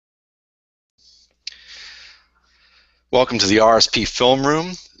Welcome to the RSP Film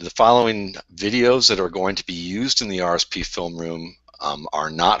Room. The following videos that are going to be used in the RSP Film Room are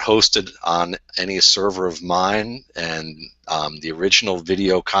not hosted on any server of mine, and the original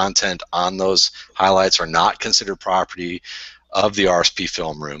video content on those highlights are not considered property of the RSP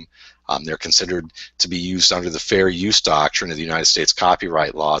Film Room. They're considered to be used under the Fair Use Doctrine of the United States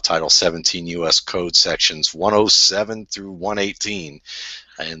Copyright Law, Title 17 U.S. Code Sections 107 through 118.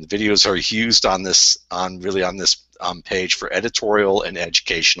 And the videos are used on this page for editorial and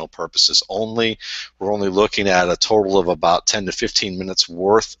educational purposes only. We're only looking at a total of about 10 to 15 minutes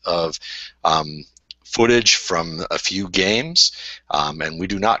worth of footage from a few games, and we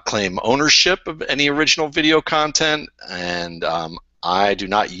do not claim ownership of any original video content, and I do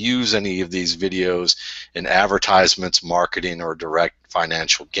not use any of these videos in advertisements, marketing, or direct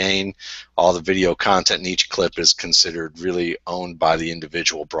financial gain. All the video content in each clip is considered really owned by the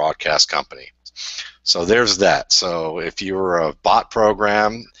individual broadcast company. So there's that. So if you're a bot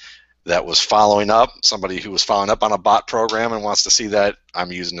program that was following up, somebody who was following up on a bot program and wants to see that,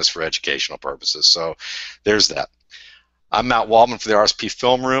 I'm using this for educational purposes. So there's that. I'm Matt Waldman for the RSP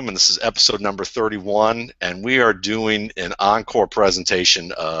Film Room, and this is episode number 31, and we are doing an encore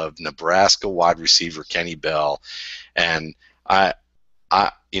presentation of Nebraska wide receiver Kenny Bell. And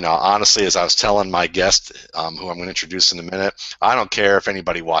honestly, as I was telling my guest, who I'm going to introduce in a minute, I don't care if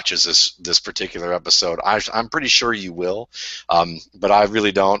anybody watches this particular episode. I'm pretty sure you will, but I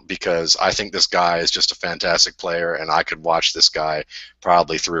really don't, because I think this guy is just a fantastic player, and I could watch this guy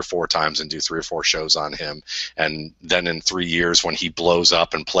probably 3 or 4 times and do 3 or 4 shows on him. And then in 3 years, when he blows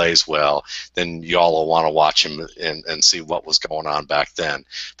up and plays well, then y'all will want to watch him and see what was going on back then.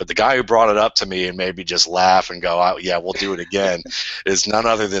 But the guy who brought it up to me and made me just laugh and go, oh, yeah, we'll do it again, is none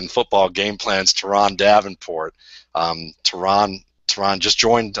other than Football Gameplan's Turron Davenport. Turron just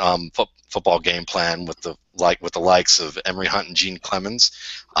joined Football Gameplan with the likes of Emery Hunt and Gene Clemens,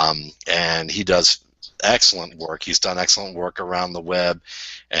 and he does excellent work. He's done excellent work around the web,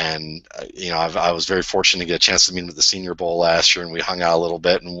 and I was very fortunate to get a chance to meet him at the Senior Bowl last year, and we hung out a little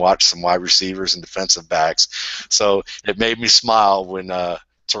bit and watched some wide receivers and defensive backs. So it made me smile when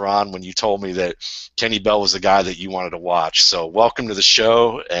Turron, when you told me that Kenny Bell was the guy that you wanted to watch. So welcome to the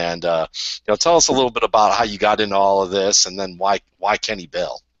show, and tell us a little bit about how you got into all of this, and then why Kenny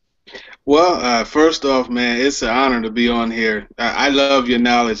Bell. Well, first off, man, it's an honor to be on here. I love your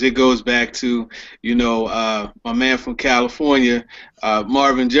knowledge. It goes back to, my man from California,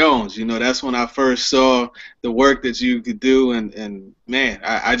 Marvin Jones. That's when I first saw the work that you could do, and man,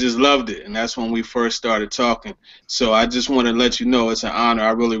 I just loved it. And that's when we first started talking. So I just want to let you know it's an honor.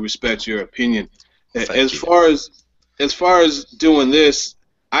 I really respect your opinion. As far as doing this,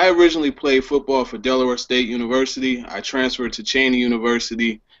 I originally played football for Delaware State University. I transferred to Cheney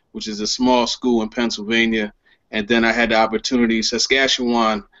University, which is a small school in Pennsylvania, and then I had the opportunity.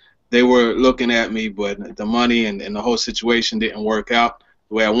 Saskatchewan, they were looking at me, but the money and the whole situation didn't work out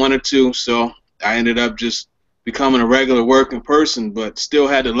the way I wanted to, so I ended up just becoming a regular working person, but still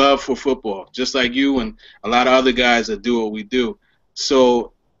had the love for football, just like you and a lot of other guys that do what we do.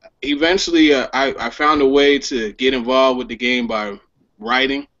 So eventually I found a way to get involved with the game by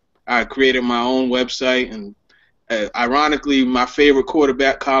writing. I created my own website, and ironically, my favorite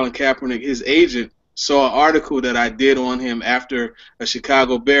quarterback, Colin Kaepernick, his agent, saw an article that I did on him after a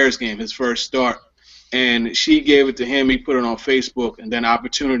Chicago Bears game, his first start, and she gave it to him. He put it on Facebook, and then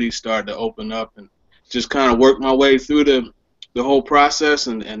opportunities started to open up, and just kind of worked my way through the whole process.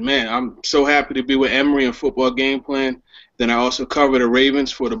 And man, I'm so happy to be with Emery and Football Gameplan. Then I also covered the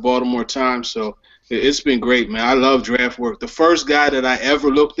Ravens for the Baltimore Times, so it's been great, man. I love draft work. The first guy that I ever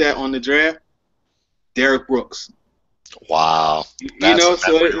looked at on the draft, Derek Brooks. Wow, that's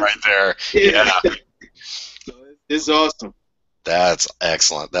right there. Yeah. So it's awesome. That's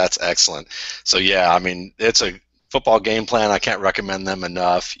excellent. That's excellent. So yeah, I mean, it's a Football Gameplan. I can't recommend them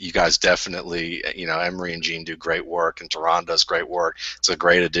enough. You guys definitely, Emery and Gene do great work, and Turron does great work. It's a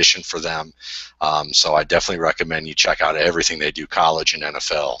great addition for them. So I definitely recommend you check out everything they do, college and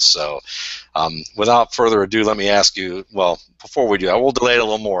NFL. So without further ado, let me ask you, well, before we do that, we'll delay it a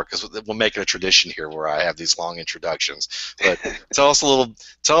little more because we'll make it a tradition here where I have these long introductions. But tell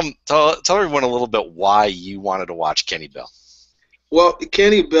everyone a little bit why you wanted to watch Kenny Bell. Well,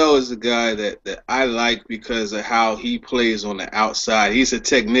 Kenny Bell is a guy that I like because of how he plays on the outside. He's a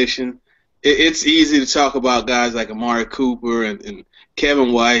technician. It's easy to talk about guys like Amari Cooper and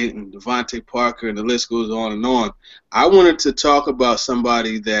Kevin White and Devontae Parker, and the list goes on and on. I wanted to talk about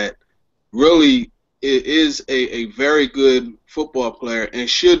somebody that really is a very good football player and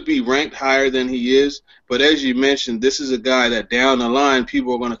should be ranked higher than he is. But as you mentioned, this is a guy that down the line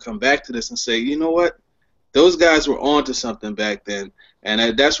people are going to come back to this and say, you know what? Those guys were onto something back then,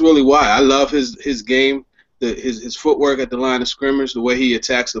 and that's really why I love his game, his footwork at the line of scrimmage, the way he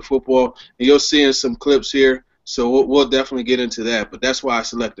attacks the football. And you'll see in some clips here, so we'll definitely get into that. But that's why I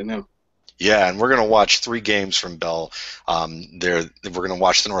selected him. Yeah, and we're going to watch 3 games from Bell. We're going to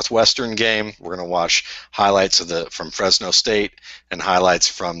watch the Northwestern game. We're going to watch highlights from Fresno State and highlights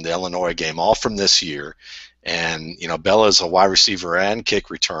from the Illinois game, all from this year. And Bell is a wide receiver and kick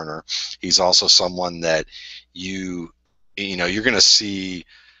returner. He's also someone that you're going to see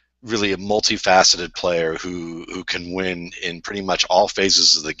really a multifaceted player who can win in pretty much all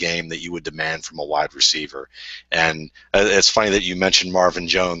phases of the game that you would demand from a wide receiver. And it's funny that you mentioned Marvin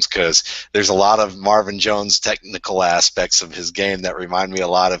Jones, because there's a lot of Marvin Jones technical aspects of his game that remind me a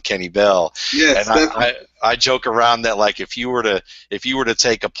lot of Kenny Bell. Yes, And definitely. I joke around that, like, if you were to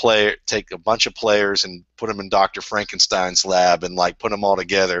take a bunch of players and put them in Dr. Frankenstein's lab and like put them all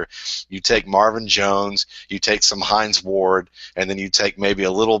together, you take Marvin Jones, you take some Hines Ward, and then you take maybe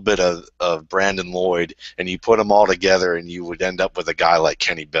a little bit of Brandon Lloyd, and you put them all together, and you would end up with a guy like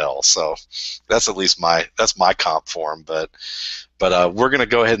Kenny Bell. So that's at least that's my comp for him. But we're going to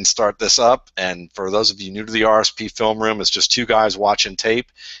go ahead and start this up. And for those of you new to the RSP Film Room, it's just 2 guys watching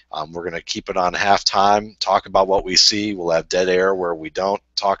tape. We're going to keep it on halftime, talk about what we see. We'll have dead air where we don't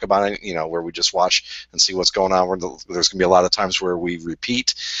talk about it, where we just watch and see what's going on. There's going to be a lot of times where we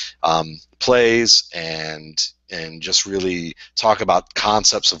repeat plays and just really talk about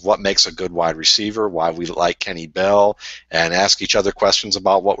concepts of what makes a good wide receiver, why we like Kenny Bell, and ask each other questions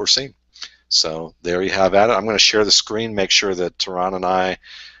about what we're seeing. So there you have it. I'm going to share the screen, make sure that Turron and I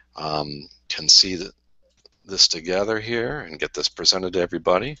can see this together here and get this presented to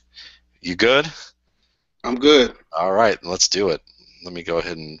everybody. You good? I'm good. All right, let's do it. Let me go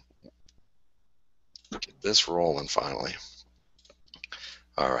ahead and get this rolling finally.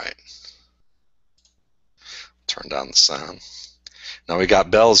 All right. Turn down the sound. Now we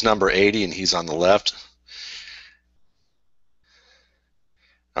got Bell's number 80, and he's on the left.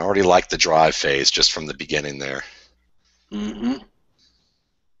 I already like the drive phase just from the beginning there. Mm-hmm.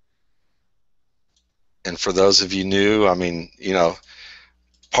 And for those of you new, I mean,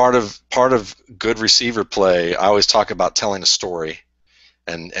 part of good receiver play, I always talk about telling a story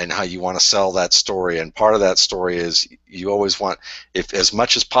and how you want to sell that story. And part of that story is you always want, if as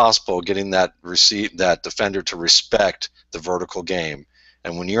much as possible, getting that defender to respect the vertical game.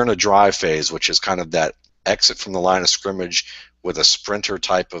 And when you're in a drive phase, which is kind of that exit from the line of scrimmage with a sprinter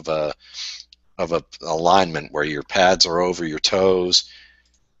type of a alignment where your pads are over your toes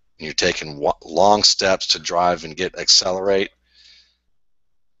and you're taking long steps to drive and accelerate.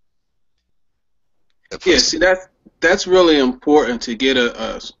 Yeah, see, that's really important to get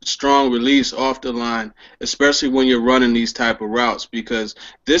a strong release off the line, especially when you're running these type of routes, because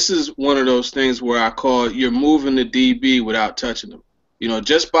this is one of those things where I call it, you're moving the DB without touching them.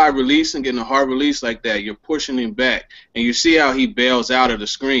 Just by releasing, getting a hard release like that, you're pushing him back, and you see how he bails out of the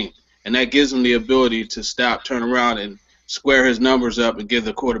screen, and that gives him the ability to stop, turn around, and square his numbers up and give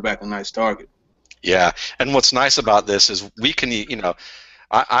the quarterback a nice target. Yeah, and what's nice about this is we can,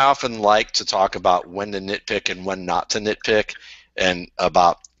 I often like to talk about when to nitpick and when not to nitpick, and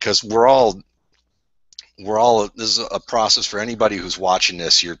because this is a process for anybody who's watching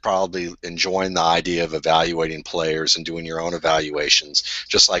this. You're probably enjoying the idea of evaluating players and doing your own evaluations,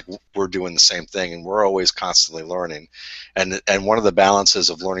 just like we're doing the same thing, and we're always constantly learning. And one of the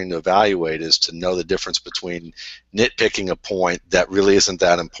balances of learning to evaluate is to know the difference between nitpicking a point that really isn't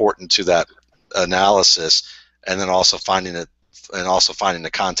that important to that analysis, and then also finding the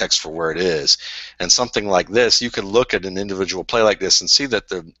context for where it is. And something like this, you can look at an individual play like this and see that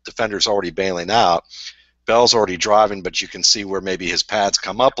the defender's already bailing out. Bell's already driving, but you can see where maybe his pads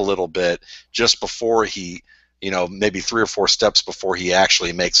come up a little bit just before he, maybe 3 or 4 steps before he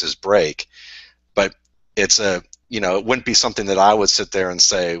actually makes his break. But it wouldn't be something that I would sit there and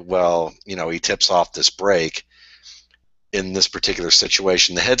say, well, he tips off this break in this particular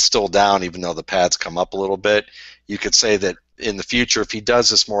situation. The head's still down even though the pads come up a little bit. You could say that in the future, if he does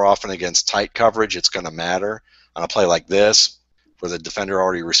this more often against tight coverage, it's going to matter. On a play like this, where the defender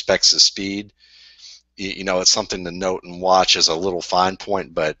already respects his speed, it's something to note and watch as a little fine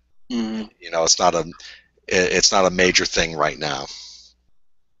point, but it's not a major thing right now.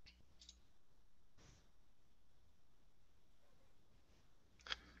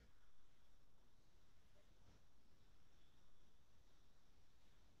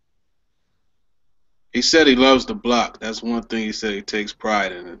 He said he loves the block. That's one thing he said he takes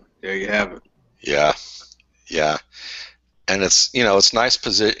pride in, and there you have it. Yeah, yeah, and it's nice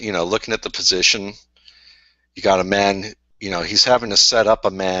looking at the position. You got a man he's having to set up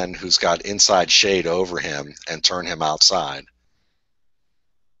a man who's got inside shade over him and turn him outside.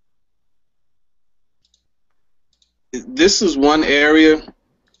 This is one area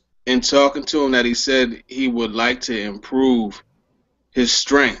in talking to him that he said he would like to improve his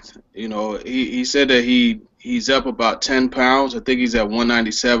strength. He said that he's up about 10 pounds. I think he's at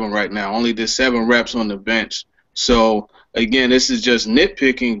 197 right now. Only did 7 reps on the bench. So again, this is just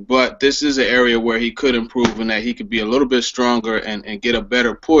nitpicking, but this is an area where he could improve and that he could be a little bit stronger and get a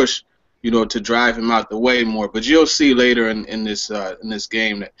better push, to drive him out the way more. But you'll see later in this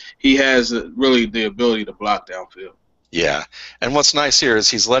game that he has really the ability to block downfield. Yeah, and what's nice here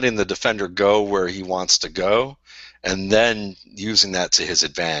is he's letting the defender go where he wants to go, and then using that to his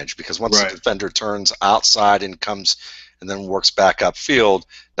advantage. Because once the defender turns outside and comes and then works back upfield,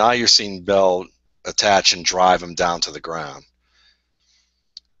 now you're seeing Bell attach and drive him down to the ground.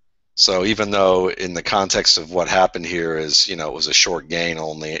 So even though in the context of what happened here is, it was a short gain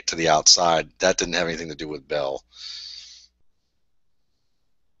only to the outside, that didn't have anything to do with Bell.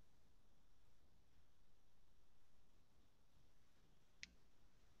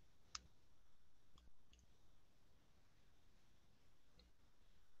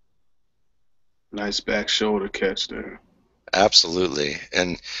 Nice back shoulder catch there. Absolutely.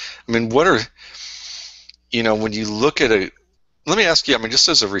 And I mean, when you look at let me ask you, I mean, just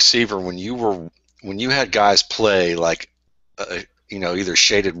as a receiver, when you had guys play like, either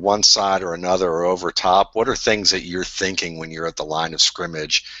shaded one side or another or over top, what are things that you're thinking when you're at the line of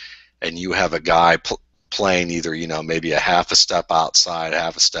scrimmage and you have a guy playing either, maybe a half a step outside,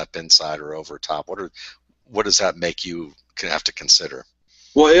 half a step inside, or over top? What does that make you have to consider?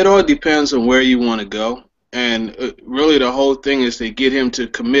 Well, it all depends on where you want to go. And really the whole thing is to get him to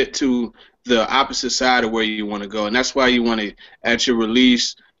commit to the opposite side of where you want to go. And that's why you want to, at your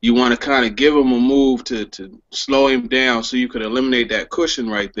release, you want to kind of give him a move to slow him down so you could eliminate that cushion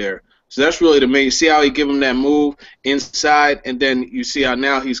right there. So that's really the main. You see how he give him that move inside, and then you see how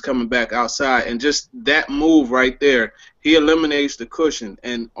now he's coming back outside. And just that move right there, he eliminates the cushion.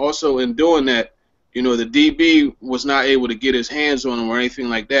 And also in doing that, the DB was not able to get his hands on him or anything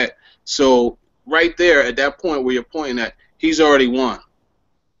like that. So right there at that point where you're pointing at, he's already won.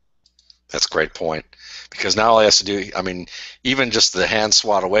 That's a great point. Because now all he has to do, I mean, even just the hand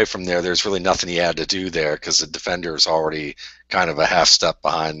swat away from there, there's really nothing he had to do there because the defender is already kind of a half step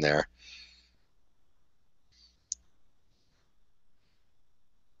behind there.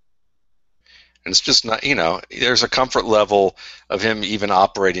 And it's just not, there's a comfort level of him even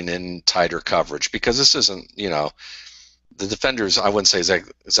operating in tighter coverage because this isn't, the defenders, I wouldn't say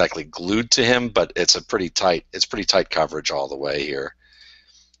exactly glued to him, but it's pretty tight coverage all the way here.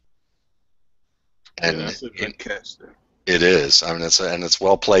 And yeah, that's a good catch there. It is. I mean, it's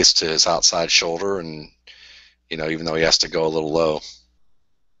well placed to his outside shoulder, and even though he has to go a little low.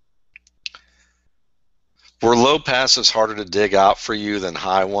 Were low passes harder to dig out for you than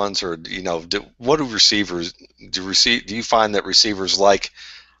high ones, or what do receivers do? You find that receivers like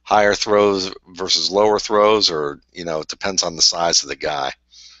higher throws versus lower throws, or it depends on the size of the guy?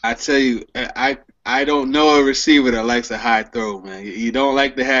 I tell you, I don't know a receiver that likes a high throw, man. You don't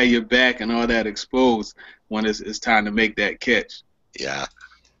like to have your back and all that exposed when it's time to make that catch. Yeah,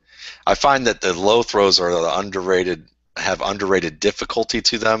 I find that the low throws are underrated, have underrated difficulty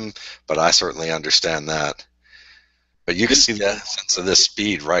to them, but I certainly understand that. But you can see the sense of this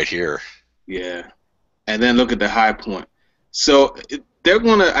speed right here. Yeah, and then look at the high point. So they're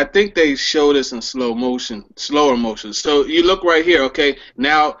gonna. I think they show this in slower motion. So you look right here. Okay,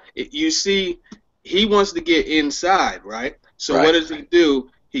 now you see he wants to get inside, right? So what does he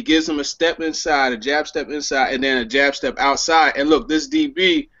do? He gives him a step inside, a jab step inside, and then a jab step outside. And look, this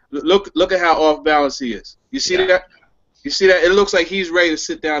DB, look at how off balance he is. You see that? You see that? It looks like he's ready to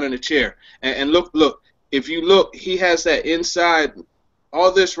sit down in a chair. And look. If you look, he has that inside.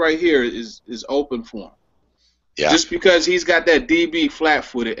 All this right here is open for him. Yeah. Just because he's got that DB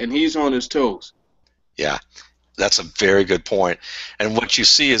flat-footed and he's on his toes. Yeah, that's a very good point. And what you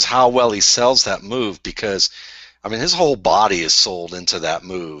see is how well he sells that move because, I mean, his whole body is sold into that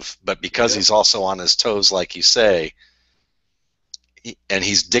move. But because he's also on his toes, like you say, and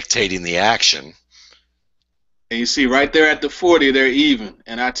he's dictating the action. And you see right there at the 40, they're even.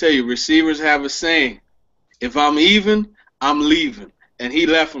 And I tell you, receivers have a saying. If I'm even, I'm leaving. And he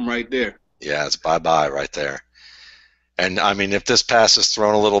left him right there. Yeah, it's bye-bye right there. And, I mean, if this pass is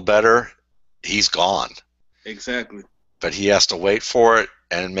thrown a little better, he's gone. Exactly. But he has to wait for it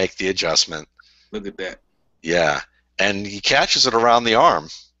and make the adjustment. Look at that. Yeah. And he catches it around the arm.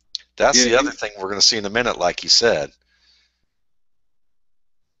 That's the other thing we're going to see in a minute, like you said.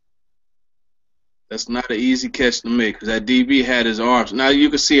 That's not an easy catch to make because that DB had his arms. Now you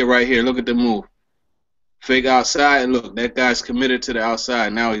can see it right here. Look at the move. Fake outside, and look, that guy's committed to the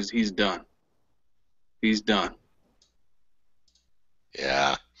outside. Now he's done. He's done.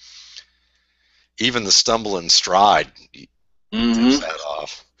 Yeah. Even the stumble and stride takes Mm-hmm. that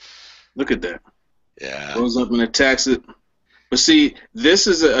off. Look at that. Yeah. Goes up and attacks it. But see, this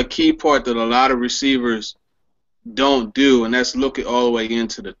is a key part that a lot of receivers don't do, and that's look it all the way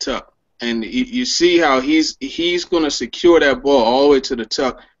into the tuck. And you see how he's going to secure that ball all the way to the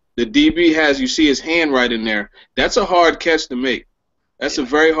tuck. The DB has, you see his hand right in there. That's a hard catch to make. That's a Yeah.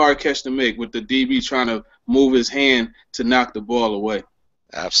 very hard catch to make with the DB trying to move his hand to knock the ball away.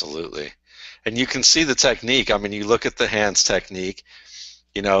 Absolutely. And you can see the technique. I mean, you look at the hands technique,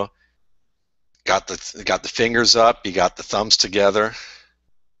 you know, got the fingers up, you got the thumbs together.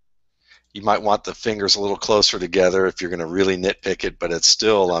 You might want the fingers a little closer together if you're going to really nitpick it, but it's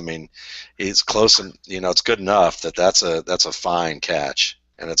still, I mean, it's close and it's good enough that that's a fine catch,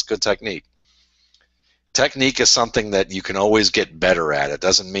 and it's good technique. Technique is something that you can always get better at. It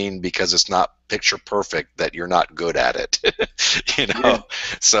doesn't mean because it's not picture perfect that you're not good at it. Yeah.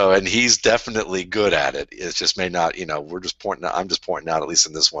 So, and he's definitely good at it. It just may not, I'm just pointing out, at least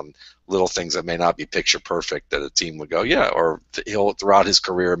in this one, little things that may not be picture perfect that a team would go, yeah, or he'll throughout his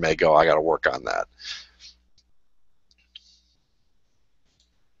career may go, I got to work on that.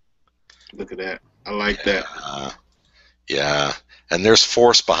 Look at that. I like that. Yeah, and there's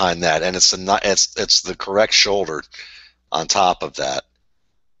force behind that, and it's the correct shoulder on top of that.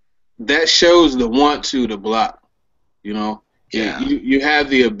 That shows the want to block. You know, Yeah, you have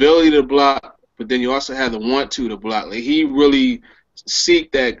the ability to block, but then you also have the want to block. Like he really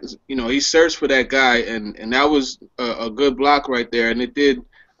seek that. He searched for that guy, and that was a good block right there, and it did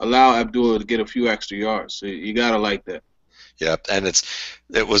allow Abdullah to get a few extra yards. So you gotta like that. yep, and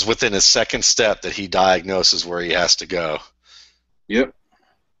it was within his second step that he diagnoses where he has to go. Yep.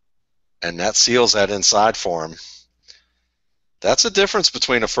 And that seals that inside for him. That's a difference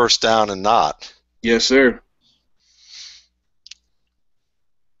between a first down and not. Yes, sir.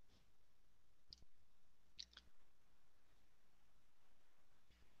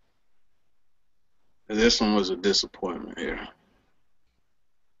 This one was a disappointment here.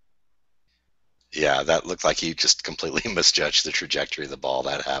 Yeah, that looked like he just completely misjudged the trajectory of the ball.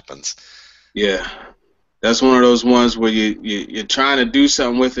 That happens. Yeah, that's one of those ones where you're trying to do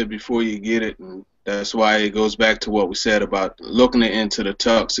something with it before you get it, and that's why it goes back to what we said about looking it into the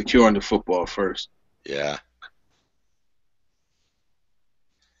tuck, securing the football first. Yeah.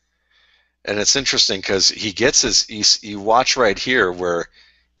 And it's interesting because he gets you watch right here where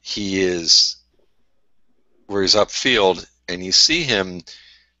he's upfield, and you see him,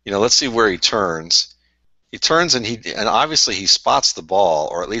 let's see where he turns. He turns and obviously he spots the ball,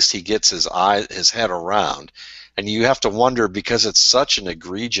 or at least he gets his head around. And you have to wonder, because it's such an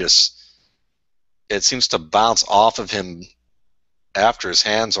egregious, it seems to bounce off of him after his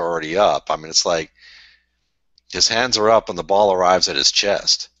hands are already up. I mean, it's like his hands are up and the ball arrives at his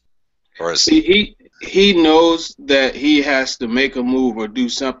chest. Or his, See, he knows that he has to make a move or do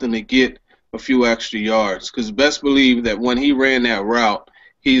something to get a few extra yards. Because best believe that when he ran that route,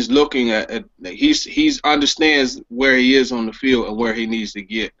 he's looking at he's understands where he is on the field and where he needs to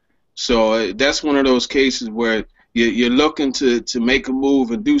get. So that's one of those cases where you're looking to make a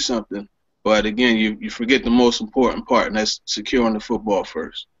move and do something, but again, you forget the most important part, and that's securing the football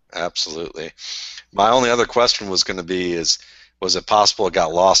first. absolutely. My only other question was going to be was it possible it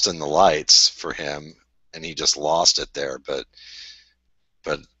got lost in the lights for him and he just lost it there? But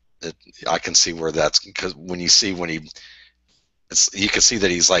I can see where that's, because you can see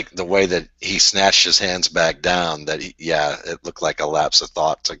that he's like, the way that he snatched his hands back down, that it looked like a lapse of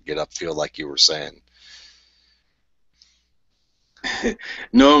thought to get upfield, like you were saying.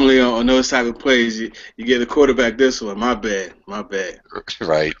 Normally on those type of plays, you get the quarterback this one. My bad.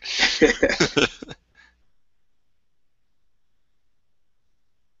 Right.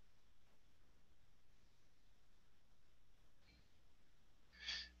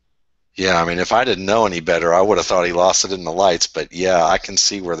 Yeah, I mean, if I didn't know any better, I would have thought he lost it in the lights. But yeah, I can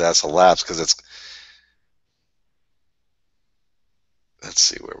see where that's a lapse, because it's. Let's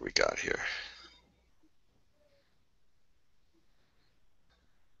see where we got here.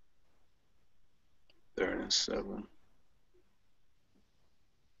 Third and 7.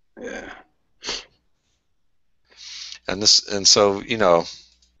 Yeah. And so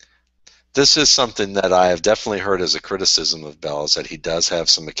this is something that I have definitely heard as a criticism of Bell, is that he does have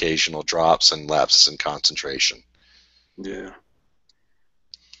some occasional drops and lapses in concentration. Yeah.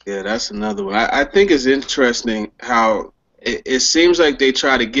 Yeah, that's another one. I think it's interesting how it seems like they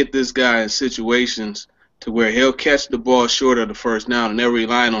try to get this guy in situations to where he'll catch the ball short of the first down, and they're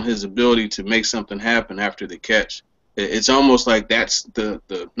relying on his ability to make something happen after the catch. It's almost like that's the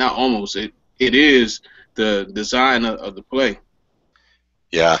not almost it is the design of the play.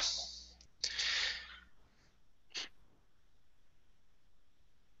 Yeah.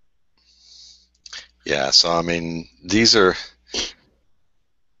 Yeah, so I mean, these are,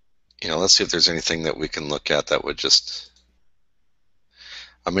 let's see if there's anything that we can look at that would just,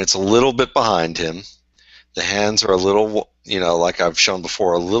 I mean, it's a little bit behind him. The hands are a little, like I've shown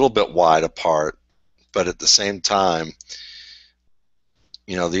before, a little bit wide apart, but at the same time,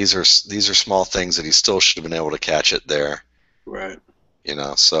 these are small things that he still should have been able to catch it there. Right.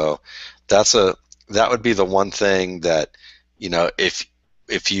 So that would be the one thing that, if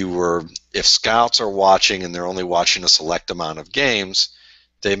scouts are watching and they're only watching a select amount of games,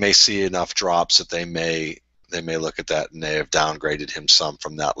 they may see enough drops that they may look at that and they have downgraded him some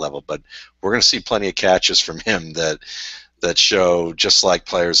from that level. But we're going to see plenty of catches from him that show, just like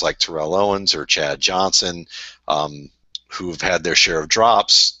players like Terrell Owens or Chad Johnson, who have had their share of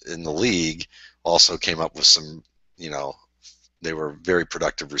drops in the league, also came up with some, they were very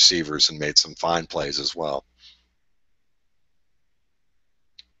productive receivers and made some fine plays as well.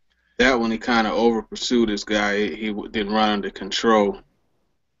 That one, he kind of over pursued this guy. He didn't run under control.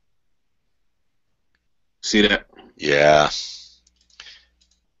 See that? Yeah.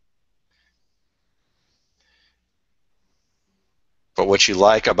 But what you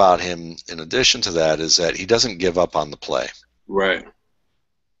like about him, in addition to that, is that he doesn't give up on the play. Right.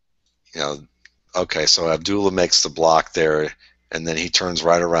 Okay, so Abdullah makes the block there, and then he turns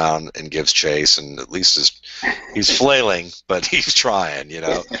right around and gives chase, and at least he's flailing, but he's trying,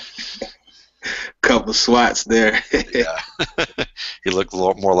 Couple swats there. Yeah. He looked a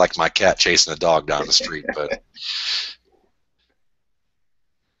lot more like my cat chasing a dog down the street, but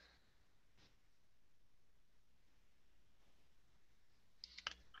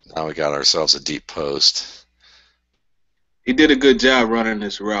now we got ourselves a deep post. He did a good job running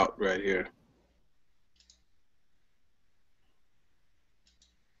this route right here.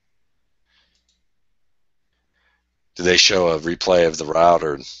 Do they show a replay of the route,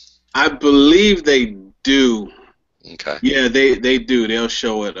 or? I believe they do. Okay. Yeah, they do. They'll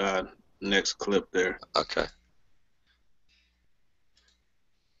show it next clip there. Okay.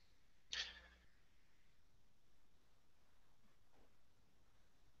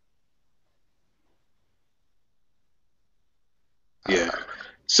 Yeah.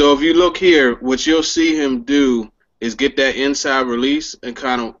 So if you look here, what you'll see him do is get that inside release and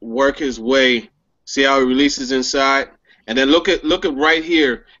kind of work his way. See how he releases inside? And then look at right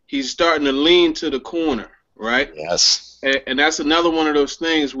here. He's starting to lean to the corner, right? Yes. And that's another one of those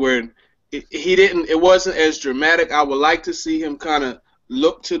things where it wasn't as dramatic. I would like to see him kind of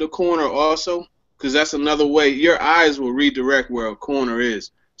look to the corner also, because that's another way your eyes will redirect where a corner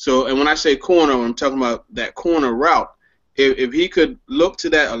is. So, and when I say corner, I'm talking about that corner route. If he could look to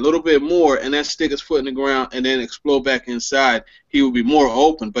that a little bit more and then stick his foot in the ground and then explode back inside, he would be more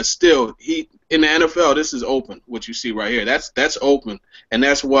open. But still, in the NFL, this is open. What you see right here, that's open, and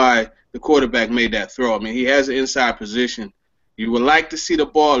that's why the quarterback made that throw. I mean, he has an inside position. You would like to see the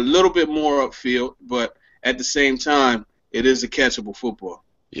ball a little bit more upfield, but at the same time, it is a catchable football.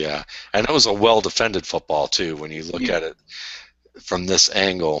 Yeah, and it was a well-defended football too. When you look at it from this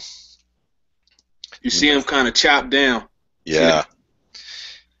angle, you see him kind of chopped down. Yeah.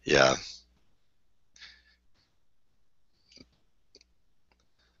 Yeah.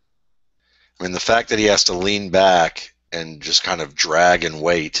 I mean, the fact that he has to lean back and just kind of drag and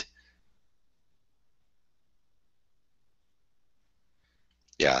wait.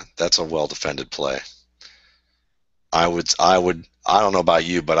 Yeah, that's a well-defended play. I don't know about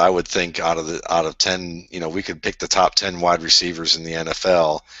you, but I would think out of 10, we could pick the top 10 wide receivers in the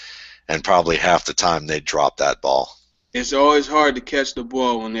NFL, and probably half the time they'd drop that ball. It's always hard to catch the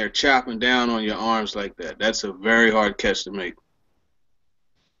ball when they're chopping down on your arms like that. That's a very hard catch to make.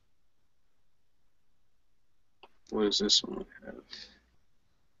 What is this one?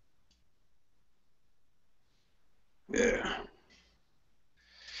 Yeah.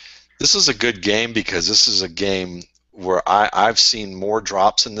 This is a good game because this is a game where I've seen more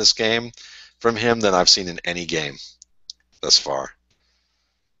drops in this game from him than I've seen in any game thus far.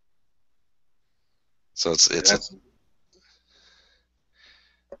 So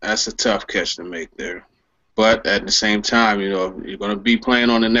that's a tough catch to make there. But at the same time, if you're going to be playing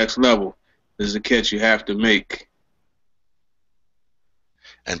on the next level, this is a catch you have to make.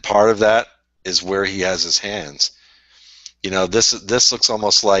 And part of that is where he has his hands. This looks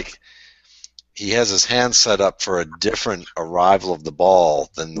almost like he has his hands set up for a different arrival of the ball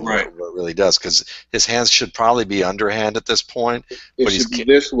than what Right. it really does, because his hands should probably be underhand at this point, It but he's should be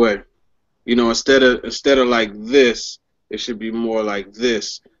this way. You know, instead of like this, it should be more like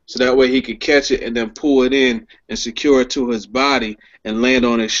this. So that way he could catch it and then pull it in and secure it to his body and land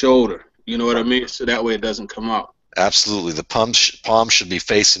on his shoulder. You know what I mean? So that way it doesn't come out. absolutely the palm should be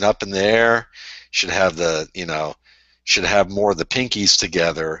facing up in the air, should have should have more of the pinkies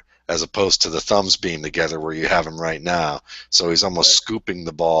together as opposed to the thumbs being together where you have him right now. So he's almost scooping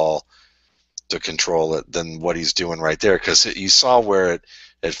the ball to control it than what he's doing right there, because you saw where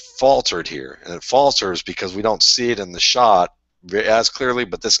it faltered here, and it falters because we don't see it in the shot as clearly,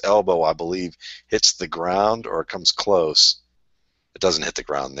 but this elbow, I believe, hits the ground or it comes close. It doesn't hit the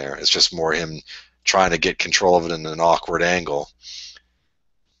ground there. It's just more him trying to get control of it in an awkward angle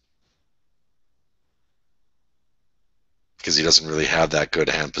because he doesn't really have that good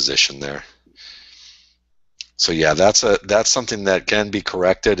hand position there. So yeah, that's something that can be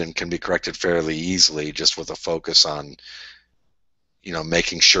corrected and can be corrected fairly easily, just with a focus on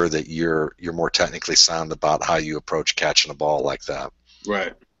making sure that you're more technically sound about how you approach catching a ball like that.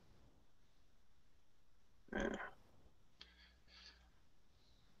 Right. Yeah.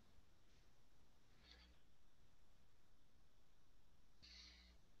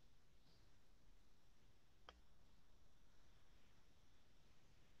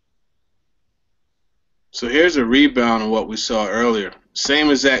 So here's a rebound on what we saw earlier.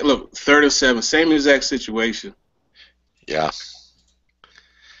 Same exact look, 3rd and 7, same exact situation. Yeah.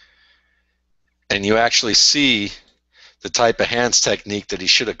 And you actually see the type of hands technique that he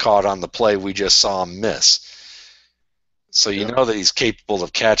should have caught on the play we just saw him miss. So you know that he's capable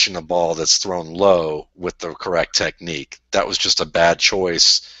of catching a ball that's thrown low with the correct technique. That was just a bad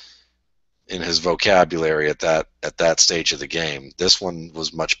choice in his vocabulary at that stage of the game. This one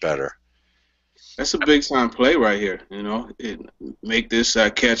was much better. That's a big time play right here. Make this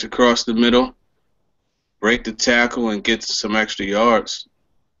catch across the middle, break the tackle, and get some extra yards.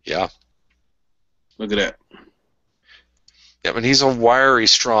 Yeah. Look at that. Yeah, but he's a wiry,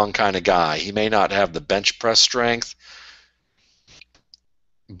 strong kind of guy. He may not have the bench press strength,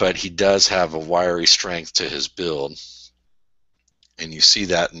 but he does have a wiry strength to his build. And you see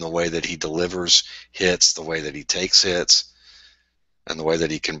that in the way that he delivers hits, the way that he takes hits, and the way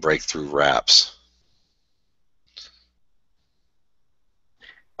that he can break through wraps.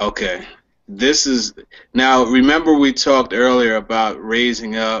 Okay. This is now. Remember, we talked earlier about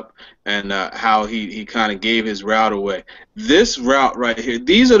raising up and how he kind of gave his route away. This route right here.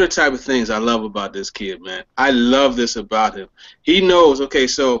 These are the type of things I love about this kid, man. I love this about him. He knows. Okay,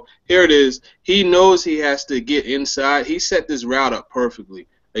 so here it is. He knows he has to get inside. He set this route up perfectly.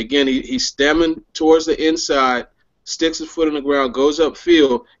 Again, he's stemming towards the inside, sticks his foot in the ground, goes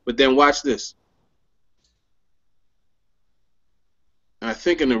upfield, but then watch this. I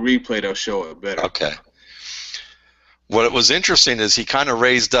think in the replay they'll show it better. Okay. What was interesting is he kind of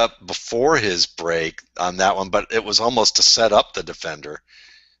raised up before his break on that one, but it was almost to set up the defender.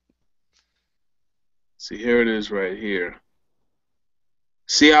 See, here it is right here.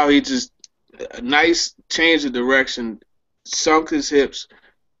 See how he just, a nice change of direction, sunk his hips,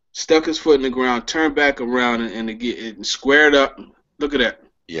 stuck his foot in the ground, turned back around, and get it squared up. Look at that.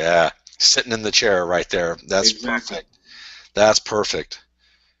 Yeah, sitting in the chair right there. That's Exactly. perfect. That's perfect.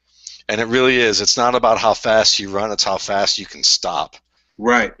 And it really is. It's not about how fast you run, it's how fast you can stop.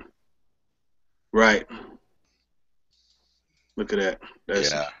 Right. Right. Look at that.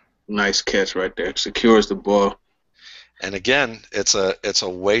 That's Yeah. a nice catch right there. Secures the ball. And again, it's a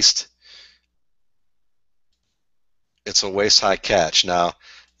waist high catch. Now,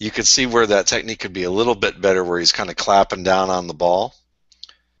 you could see where that technique could be a little bit better, where he's kind of clapping down on the ball.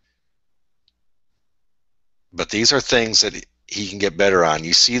 But these are things that he can get better on.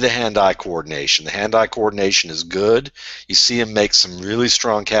 You see the hand-eye coordination. The hand-eye coordination is good. You see him make some really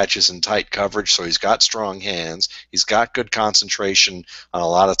strong catches in tight coverage, so he's got strong hands. He's got good concentration on a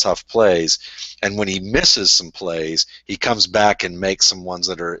lot of tough plays. And when he misses some plays, he comes back and makes some ones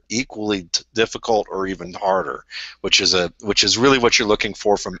that are equally difficult or even harder, which is really what you're looking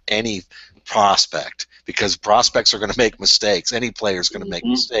for from any prospect, because prospects are going to make mistakes. Any player is going to make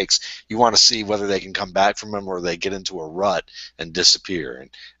mistakes. You want to see whether they can come back from them or they get into a rut and disappear.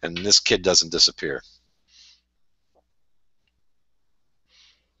 And this kid doesn't disappear.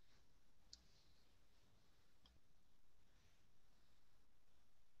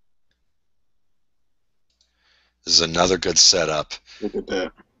 This is another good setup. Look at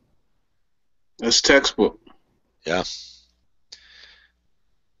that. That's textbook. Yeah.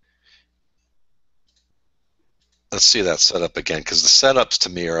 Let's see that setup again, because the setups to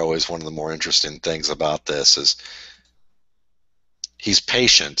me are always one of the more interesting things about this. Is he's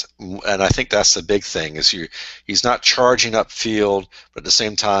patient, and I think that's the big thing. He's not charging up field, but at the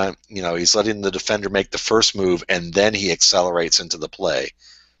same time, he's letting the defender make the first move, and then he accelerates into the play.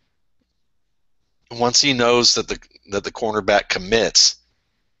 Once he knows that the cornerback commits,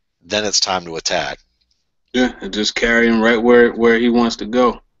 then it's time to attack. Yeah, and just carry him right where he wants to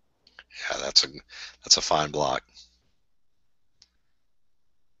go. Yeah, that's a fine block.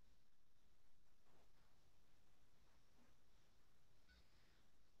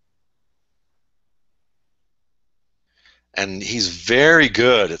 And he's very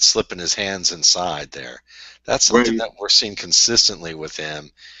good at slipping his hands inside there. That's something Right. that we're seeing consistently with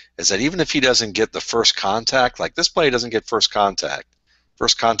him, is that even if he doesn't get the first contact, like this play doesn't get first contact.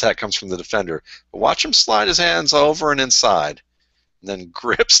 First contact comes from the defender. But watch him slide his hands over and inside, and then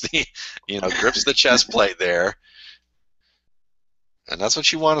grips the chest plate there. And that's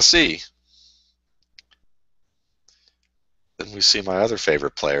what you want to see. Then we see my other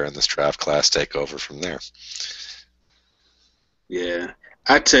favorite player in this draft class take over from there. Yeah.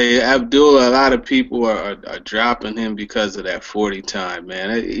 I tell you, Abdullah, a lot of people are dropping him because of that 40 time, man.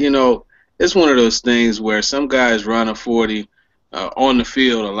 It's one of those things where some guys run a 40 on the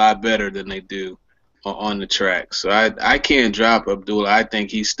field a lot better than they do on the track. So I can't drop Abdullah. I think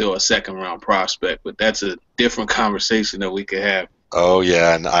he's still a second round prospect, but that's a different conversation that we could have. Oh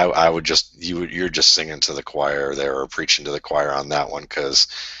yeah, and I would you're just singing to the choir there, or preaching to the choir on that one, because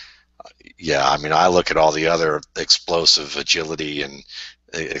yeah, I mean, I look at all the other explosive agility and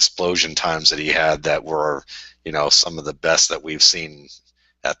explosion times that he had that were, some of the best that we've seen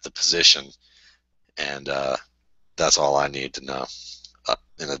at the position, and that's all I need to know,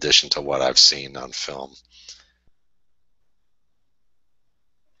 in addition to what I've seen on film.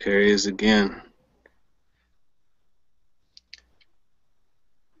 Here he is again.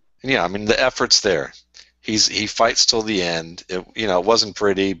 And yeah, I mean, the effort's there. He fights till the end. It wasn't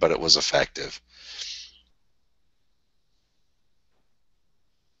pretty, but it was effective.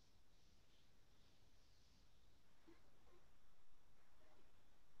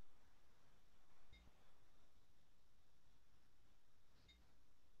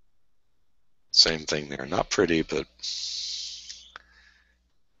 Same thing there. Not pretty, but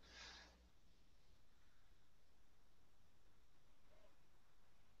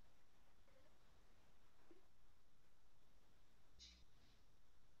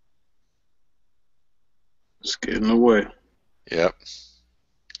It's getting away. yep.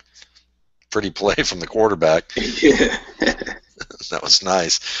 Pretty play from the quarterback. Yeah. That was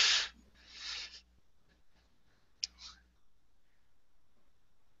nice.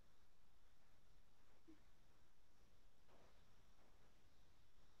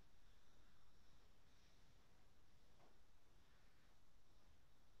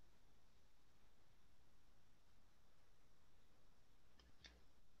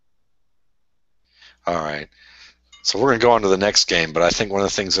 All right. So we're going to go on to the next game, but I think one of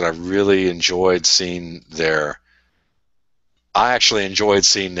the things that I really enjoyed seeing there, I actually enjoyed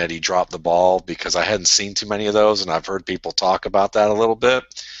seeing that he dropped the ball, because I hadn't seen too many of those, and I've heard people talk about that a little bit.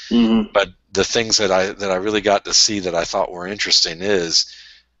 Mm-hmm. But the things that I really got to see that I thought were interesting is,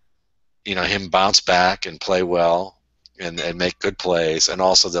 him bounce back and play well and make good plays, and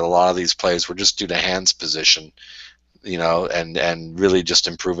also that a lot of these plays were just due to hands position, and really just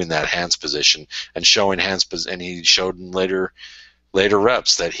improving that hands position and showing and he showed in later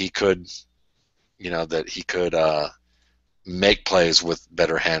reps that he could, make plays with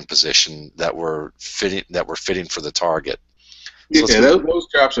better hand position that were fitting for the target. Yeah, So those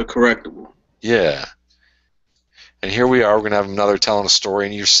drops are correctable. yeah. And here we are. We're going to have another telling a story,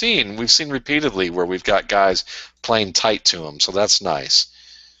 and we've seen repeatedly where we've got guys playing tight to him, so that's nice.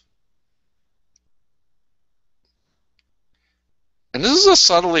 And this is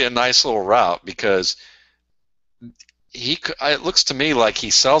a nice little route, because it looks to me like he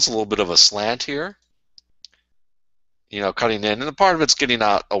sells a little bit of a slant here, cutting in, and a part of it's getting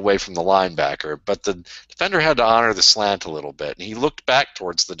out away from the linebacker, but the defender had to honor the slant a little bit, and he looked back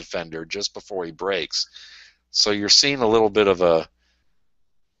towards the defender just before he breaks. So you're seeing a little bit of a,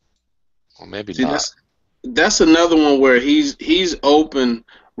 well, maybe See, not. that's another one where he's open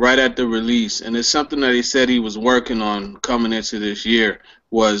right at the release, and it's something that he said he was working on coming into this year,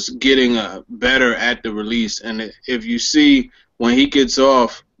 was getting better at the release. And if you see when he gets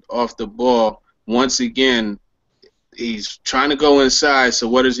off the ball, once again he's trying to go inside. So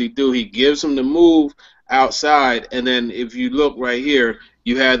what does he do? He gives him the move outside, and then if you look right here,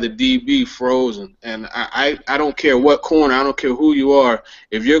 you have the DB frozen. And I don't care what corner, I don't care who you are.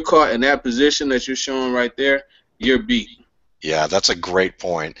 If you're caught in that position that you're showing right there, you're beat. Yeah, that's a great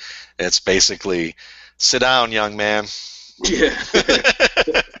point. It's basically, sit down, young man. Yeah.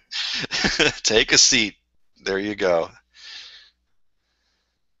 Take a seat. There you go.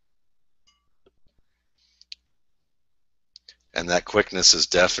 And that quickness is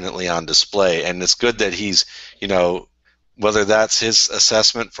definitely on display. And it's good that he's, you know, whether that's his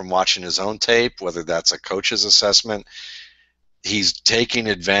assessment from watching his own tape, whether that's a coach's assessment, he's taking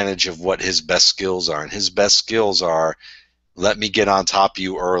advantage of what his best skills are. And his best skills are, let me get on top of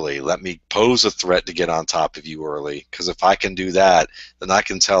you early. Let me pose a threat to get on top of you early. Because if I can do that, then I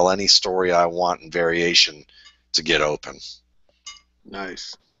can tell any story I want in variation to get open.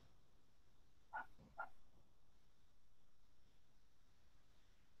 Nice.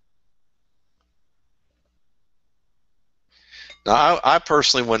 Now, I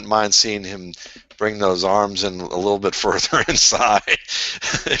personally wouldn't mind seeing him bring those arms in a little bit further inside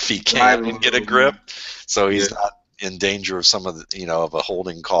if he can and get a grip, so he's not in danger of some of the, you know, of a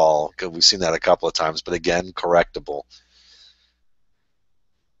holding call, because we've seen that a couple of times. But again, correctable.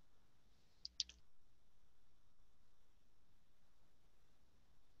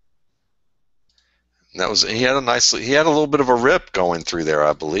 And that was, he had a little bit of a rip going through there,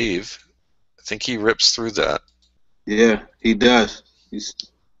 I believe. I think he rips through that. Yeah, he does.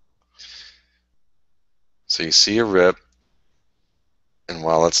 So you see a rip, and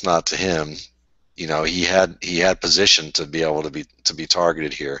while it's not to him, you know, he had position to be able to be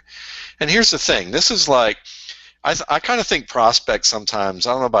targeted here. And here's the thing: this is like, I kind of think prospects sometimes.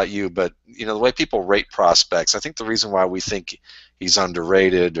 I don't know about you, but you know, the way people rate prospects, I think the reason why we think he's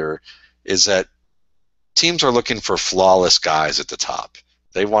underrated is that teams are looking for flawless guys at the top.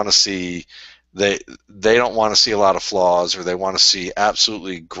 They want to see they don't want to see a lot of flaws, or they want to see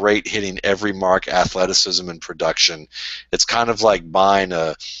absolutely great hitting every mark, athleticism, and production. It's kind of like buying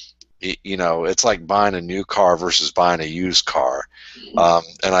a, you know, it's like buying a new car versus buying a used car.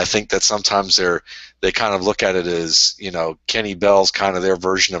 And I think that sometimes they kind of look at it as, you know, Kenny Bell's kind of their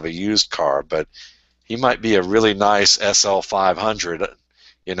version of a used car, but he might be a really nice SL 500,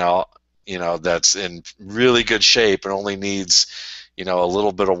 you know, that's in really good shape and only needs, you know, a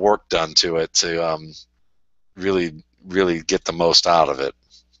little bit of work done to it to really get the most out of it.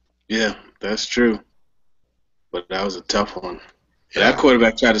 Yeah, that's true. But that was a tough one. Yeah. That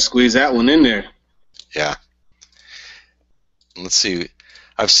quarterback tried to squeeze that one in there. Yeah. Let's see.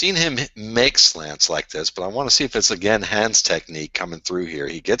 I've seen him make slants like this, but I want to see if it's, again, hands technique coming through here.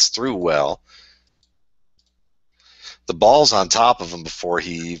 He gets through well. The ball's on top of him before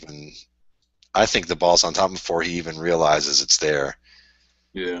he even, I think the ball's on top before he even realizes it's there.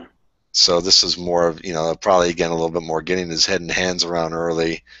 Yeah. So this is more of, you know, probably, again, a little bit more getting his head and hands around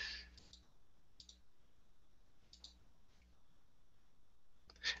early.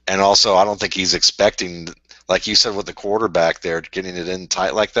 And also, I don't think he's expecting, like you said with the quarterback there, getting it in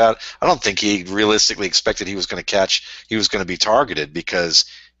tight like that. I don't think he realistically expected he was going to be targeted, because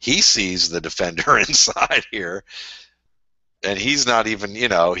he sees the defender inside here. And he's not even, you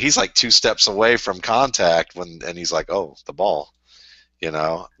know, he's like 2 steps away from contact and he's like, oh, the ball. You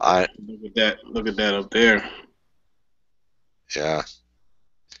know, Look at that up there. Yeah.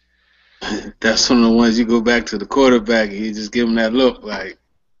 That's one of the ones you go back to the quarterback and you just give him that look like,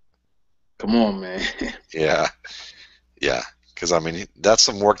 come on, man. Yeah. Yeah. Because, I mean, that's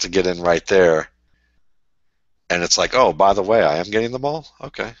some work to get in right there. And it's like, oh, by the way, I am getting the ball?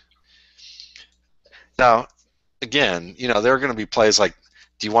 Okay. Now, again, you know, there are going to be plays like,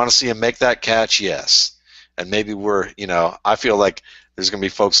 do you want to see him make that catch? Yes. And maybe you know, I feel like there's going to be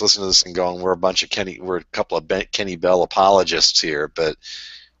folks listening to this and going, we're a couple of Kenny Bell apologists here. But,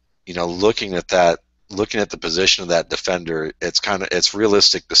 you know, looking at the position of that defender, it's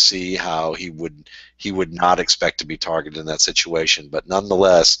realistic to see how he would not expect to be targeted in that situation. But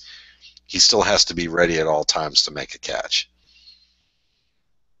nonetheless, he still has to be ready at all times to make a catch.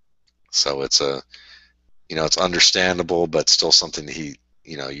 So it's it's understandable, but still something that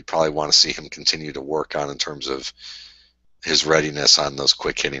you probably want to see him continue to work on in terms of his readiness on those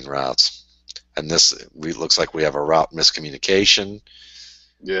quick hitting routes. And this looks like we have a route miscommunication.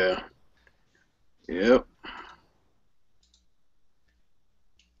 Yeah. Yep.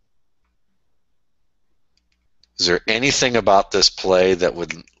 Is there anything about this play that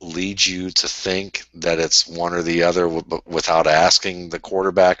would lead you to think that it's one or the other without asking the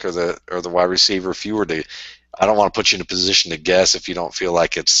quarterback or the wide receiver? If you were to, I don't want to put you in a position to guess if you don't feel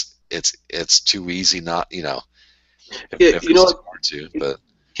like it's too easy, not, you know. If you know, it's hard to, but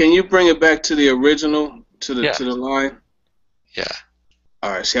can you bring it back to the original, to the line? Yeah.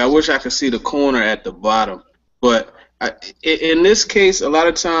 All right. See, I wish I could see the corner at the bottom, but in this case, a lot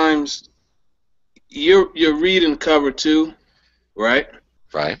of times you're reading cover two, right?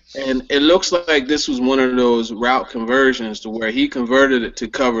 Right. And it looks like this was one of those route conversions to where he converted it to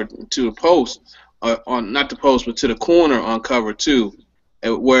cover to the post, on not the post, but to the corner on cover two.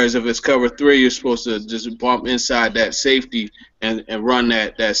 Whereas if it's cover three, you're supposed to just bump inside that safety and run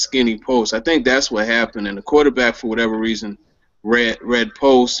that skinny post. I think that's what happened. And the quarterback, for whatever reason, read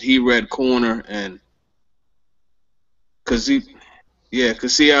post, he read corner, and because he yeah,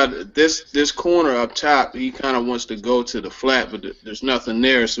 cause see how this corner up top, he kind of wants to go to the flat, but there's nothing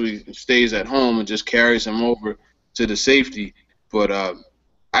there, so he stays at home and just carries him over to the safety. But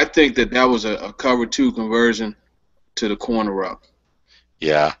I think that was a cover two conversion to the corner route.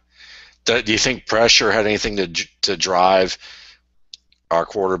 Yeah. Do you think pressure had anything to drive our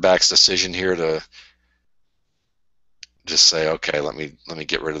quarterback's decision here to just say, okay, let me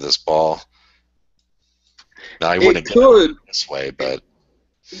get rid of this ball? Now he It wouldn't have done could, it this way, but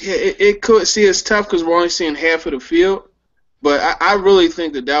yeah, it could. See, it's tough because we're only seeing half of the field, but I really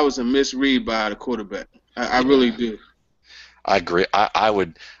think that was a misread by the quarterback. I yeah, really do. I agree. I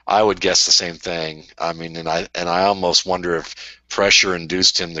would guess the same thing. I mean, and I almost wonder if pressure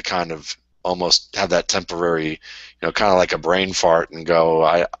induced him to kind of almost have that temporary, kind of like a brain fart and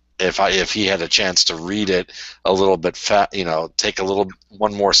go, if he had a chance to read it a little bit take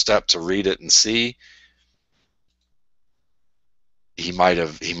one more step to read it and see, he might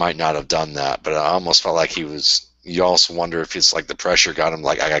not have done that. But I almost felt like you also wonder if it's like the pressure got him,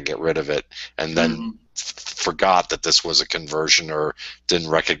 like, I gotta get rid of it, and then Hmm. forgot that this was a conversion or didn't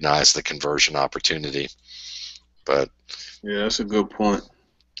recognize the conversion opportunity. But Yeah, that's a good point.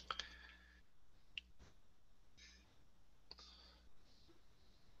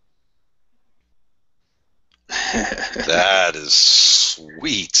 that is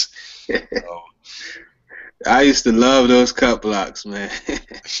sweet. Oh, I used to love those cut blocks, man.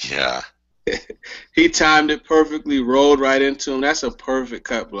 yeah. He timed it perfectly, rolled right into him. That's a perfect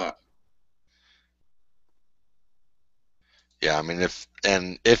cut block. Yeah, I mean,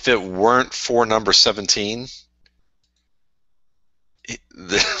 if it weren't for number 17,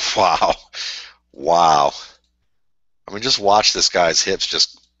 wow. Wow. I mean, just watch this guy's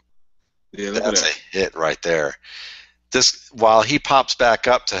hips. Yeah, look at That's that. a hit right there. While he pops back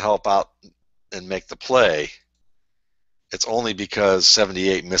up to help out and make the play, it's only because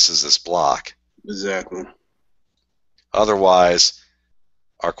 78 misses this block. Exactly. Otherwise,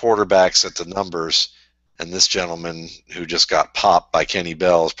 our quarterback's at the numbers, and this gentleman who just got popped by Kenny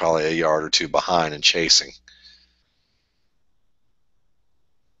Bell is probably a yard or two behind and chasing.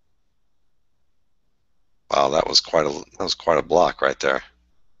 Wow, that was quite a block right there.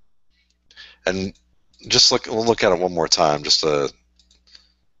 And we'll look at it one more time just to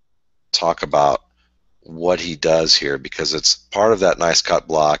talk about what he does here, because it's part of that nice cut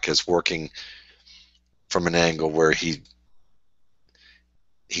block is working from an angle where he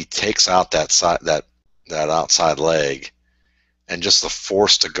takes out that outside leg, and just the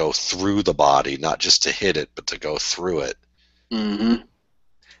force to go through the body, not just to hit it, but to go through it. Hmm.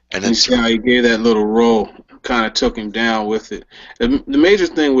 And You then see how he gave that little roll, kind of took him down with it. The major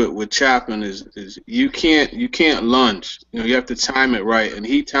thing with chopping is you can't lunge. You have to time it right, and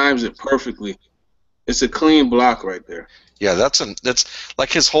he times it perfectly. It's a clean block right there. yeah, that's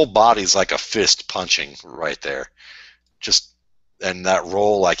like his whole body's like a fist punching right there. Just and that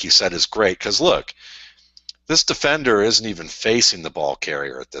roll, like you said, is great because look, this defender isn't even facing the ball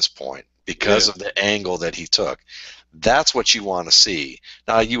carrier at this point because Yeah. of the angle that he took. That's what you want to see.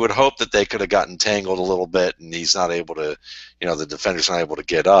 Now, you would hope that they could have gotten tangled a little bit and he's not able to, the defender's not able to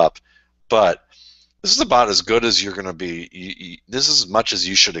get up. But this is about as good as you're going to be. This is as much as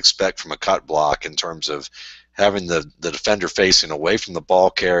you should expect from a cut block in terms of having the defender facing away from the ball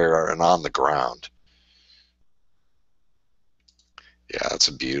carrier and on the ground. Yeah, that's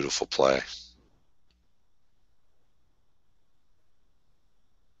a beautiful play.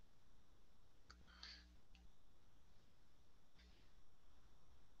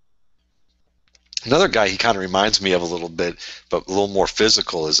 Another guy he kind of reminds me of a little bit, but a little more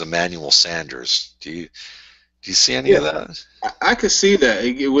physical, is Emmanuel Sanders. Do you see any Yeah, of that? I could see that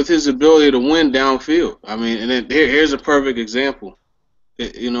with his ability to win downfield. I mean, and then here's a perfect example.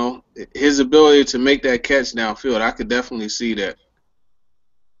 His ability to make that catch downfield. I could definitely see that.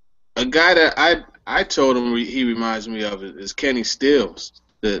 A guy that I told him he reminds me of is Kenny Stills.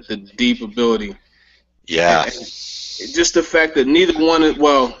 The deep ability, Yeah, and just the fact that neither one.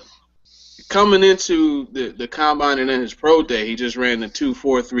 Well, coming into the combine and then his pro day, he just ran the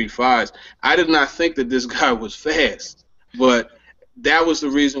 2.435s. I did not think that this guy was fast, but that was the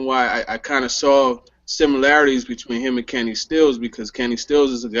reason why I kind of saw similarities between him and Kenny Stills, because Kenny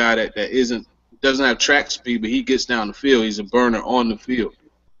Stills is a guy that isn't doesn't have track speed, but he gets down the field. He's a burner on the field.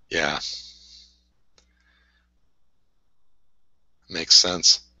 Yeah. Makes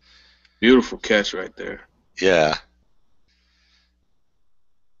sense. Beautiful catch right there. Yeah.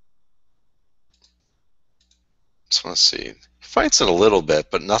 Just want to see. He fights it a little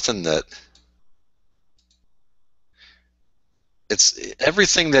bit, but nothing that. It's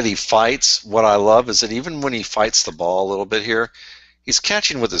everything that he fights. What I love is that even when he fights the ball a little bit here, he's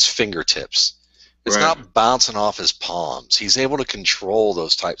catching with his fingertips. It's Right. not bouncing off his palms. He's able to control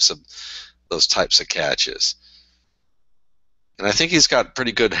those types of catches. And I think he's got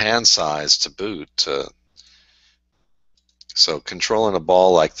pretty good hand size to boot. So controlling a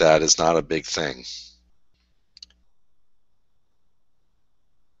ball like that is not a big thing.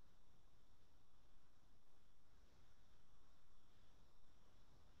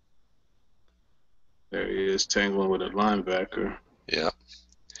 There he is, tangling with a linebacker. Yeah.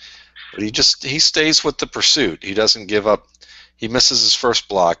 But he stays with the pursuit. He doesn't give up. He misses his first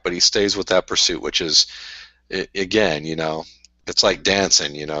block, but he stays with that pursuit, which is, again, it's like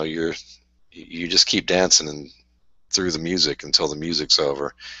dancing. You just keep dancing and through the music until the music's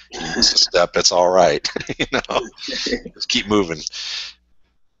over. You miss a step, it's all right. Just keep moving.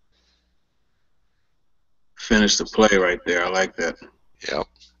 Finish the play right there. I like that. Yep.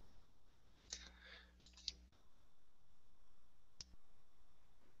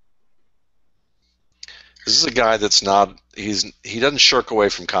 This is a guy that's not. He doesn't shirk away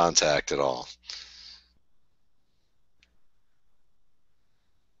from contact at all.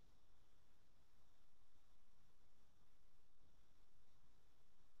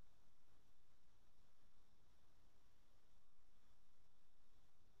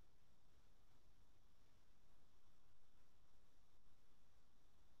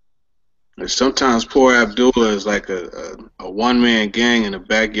 Sometimes poor Abdullah is like a one-man gang in the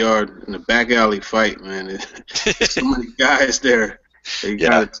backyard, in the back alley fight, man. There's so many guys there. You Yeah.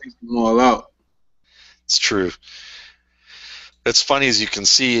 got to take them all out. It's true. It's funny as you can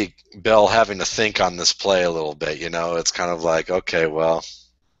see Bell having to think on this play a little bit. It's kind of like, okay, well,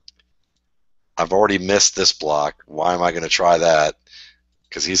 I've already missed this block. Why am I going to try that?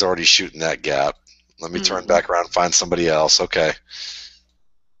 Because he's already shooting that gap. Let me turn back around and find somebody else. Okay.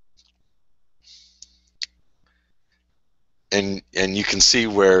 And you can see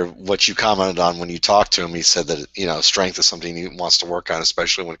where what you commented on when you talked to him. He said that strength is something he wants to work on,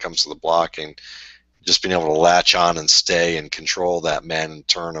 especially when it comes to the blocking. Just being able to latch on and stay and control that man and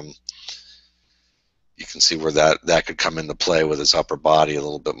turn him. You can see where that could come into play with his upper body a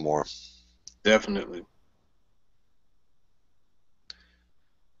little bit more. Definitely.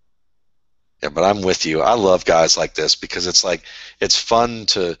 Yeah, but I'm with you. I love guys like this because it's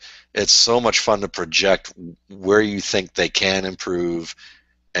so much fun to project where you think they can improve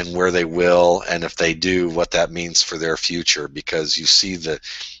and where they will, and if they do, what that means for their future, because you see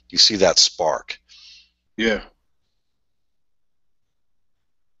that spark. Yeah.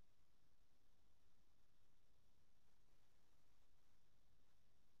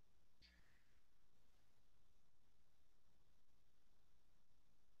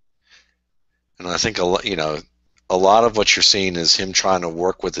 And I think a lot of what you're seeing is him trying to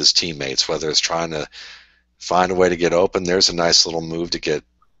work with his teammates, whether it's trying to find a way to get open. There's a nice little move to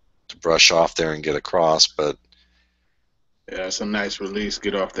brush off there and get across, but yeah, it's a nice release.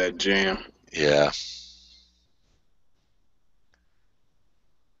 Get off that jam. Yeah.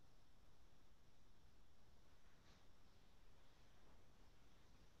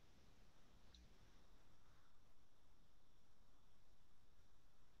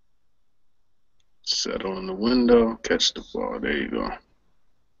 Settle in the window, catch the ball. There you go.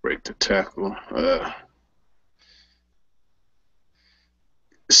 Break the tackle.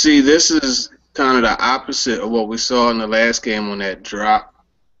 See, this is kind of the opposite of what we saw in the last game on that drop,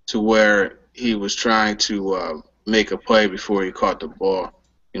 to where he was trying to make a play before he caught the ball.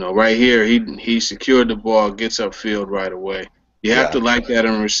 Right here, he secured the ball, gets upfield right away. You have to like that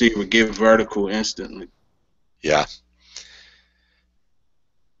in a receiver, get vertical instantly. Yeah.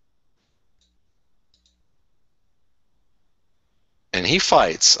 And he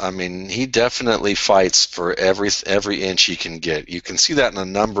fights. I mean, he definitely fights for every inch he can get. You can see that in a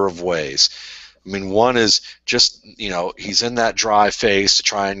number of ways. I mean, one is just, he's in that dry phase to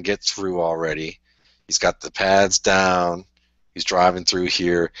try and get through already. He's got the pads down. He's driving through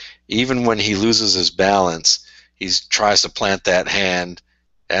here. Even when he loses his balance, he tries to plant that hand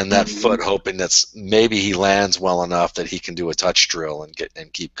and that foot, hoping that maybe he lands well enough that he can do a touch drill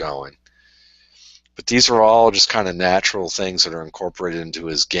and keep going. But these are all just kind of natural things that are incorporated into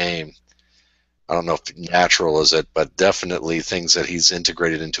his game. I don't know if natural is it, but definitely things that he's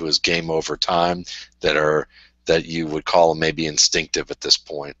integrated into his game over time that you would call maybe instinctive at this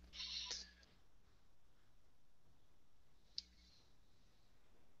point.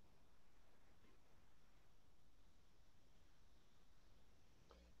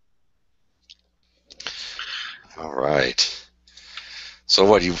 All right. So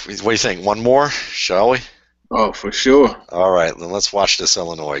what do you think? One more, shall we? Oh, for sure. All right, then let's watch this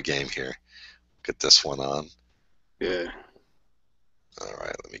Illinois game here. Get this one on. Yeah. All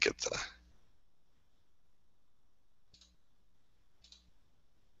right, let me get the.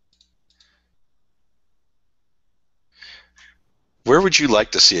 Where would you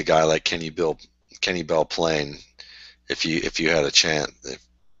like to see a guy like Kenny Bell playing if you had a chance?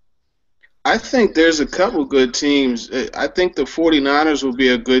 I think there's a couple good teams. I think the 49ers will be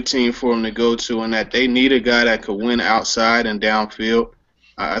a good team for him to go to, and that they need a guy that could win outside and downfield.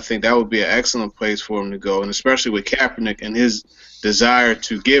 I think that would be an excellent place for him to go, and especially with Kaepernick and his desire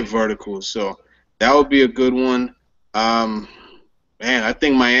to get verticals. So that would be a good one. Um, Man, I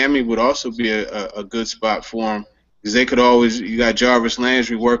think Miami would also be a good spot for him because they could always. You got Jarvis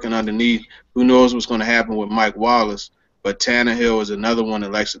Landry working underneath. Who knows what's going to happen with Mike Wallace? But Tannehill is another one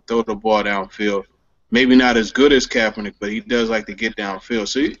that likes to throw the ball downfield. Maybe not as good as Kaepernick, but he does like to get downfield.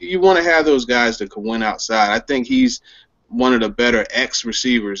 So you want to have those guys that can win outside. I think he's one of the better X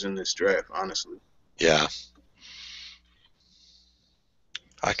receivers in this draft, honestly. Yeah,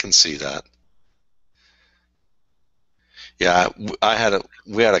 I can see that. Yeah,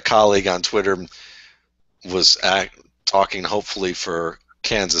 we had a colleague on Twitter was talking hopefully for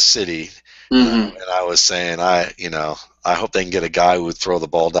Kansas City, Mm-hmm. and I was saying I hope they can get a guy who would throw the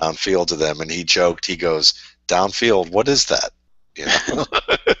ball downfield to them, and he joked. He goes, "Downfield, what is that?" You know?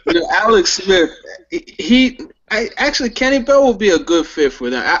 Alex Smith, actually Kenny Bell will be a good fit for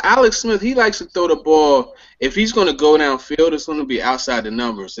them. Alex Smith, he likes to throw the ball. If he's going to go downfield, it's going to be outside the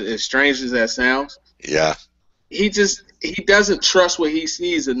numbers. As strange as that sounds, Yeah, he doesn't trust what he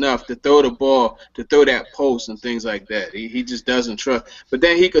sees enough to throw the ball, to throw that post and things like that. He just doesn't trust. But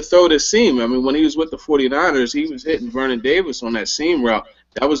then he could throw the seam. I mean, when he was with the 49ers, he was hitting Vernon Davis on that seam route.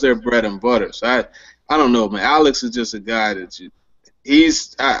 That was their bread and butter. So I don't know, man. Alex is just a guy that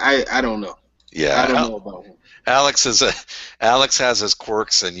I don't know. I don't yeah. know about him. Alex is a Alex has his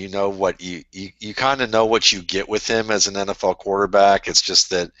quirks, and you know what you kind of know what you get with him as an NFL quarterback. It's just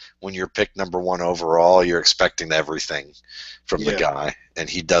that when you're picked number one overall, you're expecting everything from the Yeah, guy, and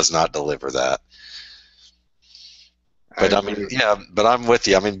he does not deliver that. I But I mean, agree. yeah, but I'm with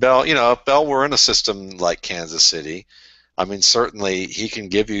you. I mean, Bell, if Bell were in a system like Kansas City, I mean, certainly he can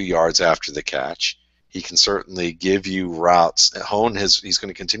give you yards after the catch. He can certainly give you routes, he's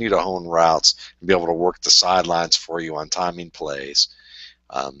going to continue to hone routes and be able to work the sidelines for you on timing plays.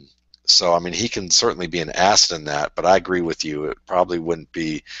 Um, so, I mean, he can certainly be an asset in that, but I agree with you. It probably wouldn't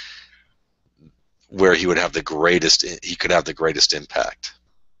be where he could have the greatest impact.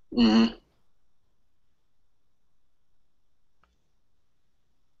 Hmm.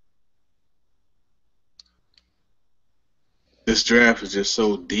 This draft is just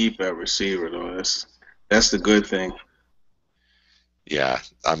so deep at receiver, though. That's the good thing. Yeah,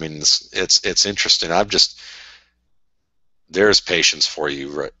 I mean, it's interesting. There's patience for you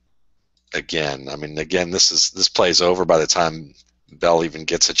right, again. I mean, again, this plays over by the time Bell even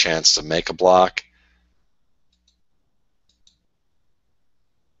gets a chance to make a block.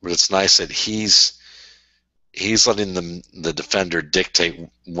 But it's nice that he's letting the defender dictate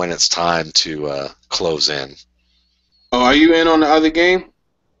when it's time to close in. Oh, are you in on the other game?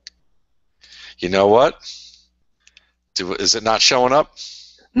 You know what? Is it not showing up?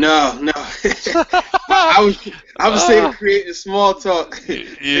 No, no. I was saying creating small talk,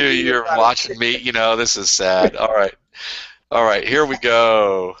 thinking You're about watching me. This is sad. All right. Here we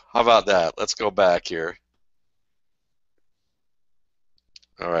go. How about that? Let's go back here.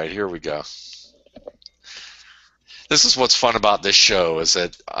 All right, here we go. This is what's fun about this show is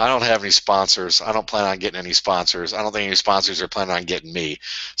that I don't have any sponsors. I don't plan on getting any sponsors. I don't think any sponsors are planning on getting me.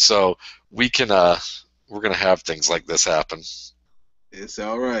 So we're gonna have things like this happen. it's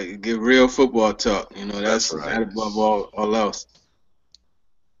all right. You get real football talk. That's That's right. that above all else.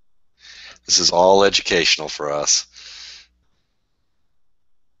 This is all educational for us.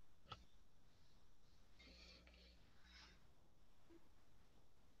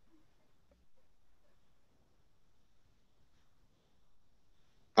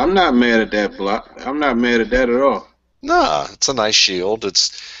 I'm not mad at that block. I'm not mad at that at all. Nah, it's a nice shield. It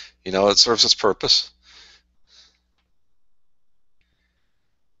serves its purpose.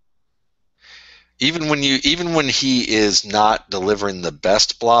 Even when he is not delivering the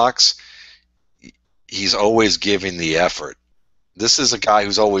best blocks, he's always giving the effort. This is a guy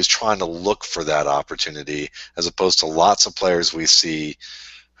who's always trying to look for that opportunity, as opposed to lots of players we see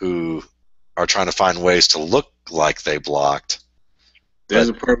who are trying to find ways to look like they blocked, There's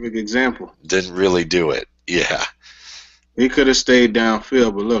but a perfect example. didn't really do it. Yeah. He could have stayed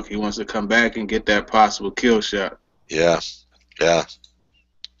downfield, but look, he wants to come back and get that possible kill shot. Yeah. Yeah.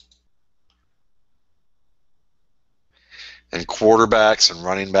 And quarterbacks and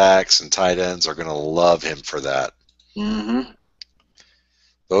running backs and tight ends are going to love him for that. Mm-hmm.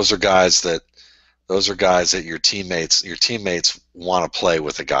 Those are guys that your teammates want to play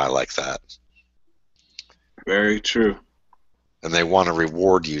with a guy like that. Very true. And they want to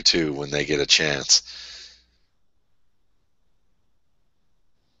reward you too when they get a chance.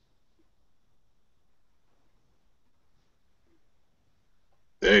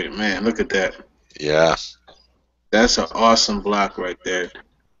 Hey, man, look at that. Yeah. That's an awesome block right there.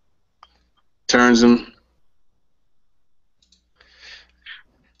 Turns him.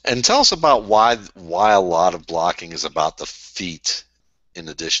 And tell us about why a lot of blocking is about the feet in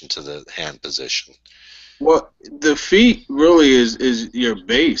addition to the hand position. Well, the feet really is your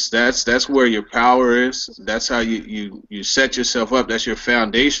base. That's where your power is. That's how you set yourself up. That's your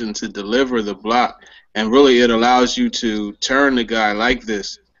foundation to deliver the block. And really, it allows you to turn the guy like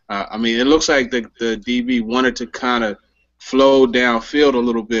this. I mean, it looks like the DB wanted to kind of flow downfield a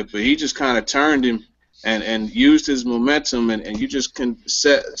little bit, but he just kind of turned him and used his momentum, and you just can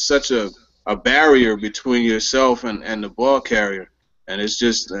set such a barrier between yourself and the ball carrier. And it's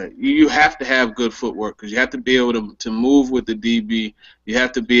just you have to have good footwork because you have to be able to move with the DB. You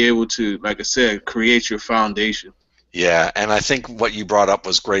have to be able to, like I said, create your foundation. Yeah, and I think what you brought up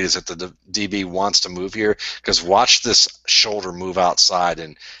was great is that the DB wants to move here, because watch this shoulder move outside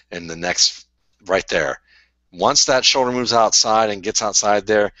and the next right there. Once that shoulder moves outside and gets outside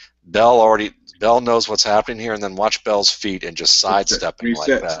there, Bell knows what's happening here, and then watch Bell's feet and just sidestepping like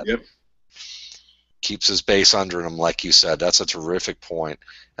that. Yep. Keeps his base under him, like you said. That's a terrific point.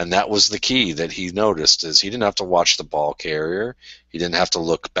 And that was the key that he noticed, is he didn't have to watch the ball carrier. He didn't have to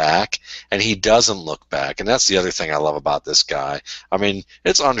look back, and he doesn't look back. And that's the other thing I love about this guy. I mean,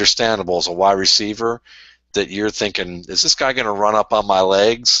 it's understandable as a wide receiver that you're thinking, is this guy going to run up on my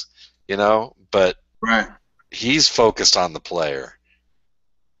legs? You know, but right. He's focused on the player.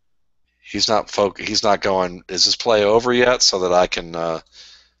 He's not going, is this play over yet so that I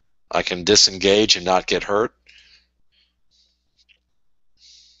can disengage and not get hurt?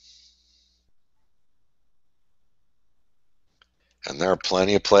 And there are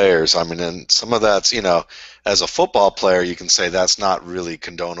plenty of players. I mean, and some of that's, as a football player, you can say that's not really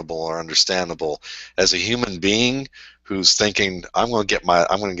condonable or understandable. As a human being who's thinking, I'm going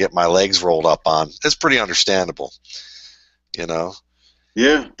to get my legs rolled up on, it's pretty understandable,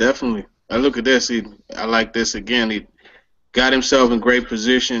 Yeah, definitely. I look at this. I like this again. He got himself in great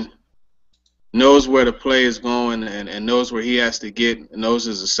position, knows where the play is going, and knows where he has to get, knows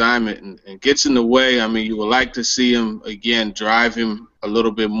his assignment, and gets in the way. I mean, you would like to see him, again, drive him a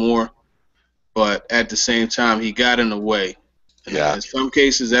little bit more, but at the same time, he got in the way. And yeah. In some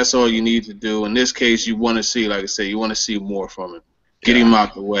cases, that's all you need to do. In this case, you want to see, like I said, you want to see more from him. Get him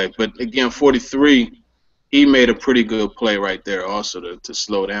out the way. But, again, 43, he made a pretty good play right there also to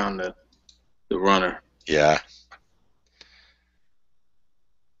slow down the runner. Yeah.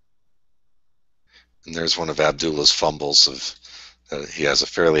 And there's one of Abdullah's fumbles. He has a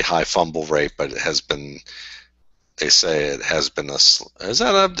fairly high fumble rate, but they say it has been that's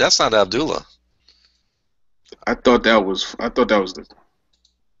not Abdullah. I thought that was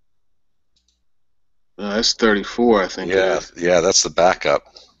that's 34, I think. Yeah, that's the backup.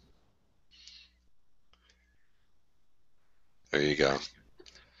 There you go.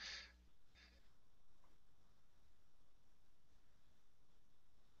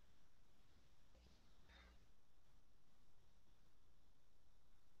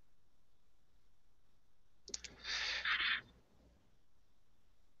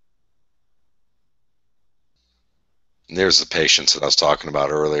 And there's the patience that I was talking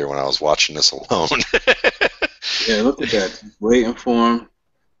about earlier when I was watching this alone. Yeah, look at that. Waiting for him.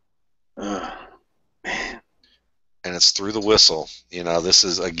 Man. And it's through the whistle. This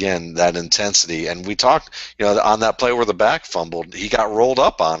is, again, that intensity. And we talked, on that play where the back fumbled, he got rolled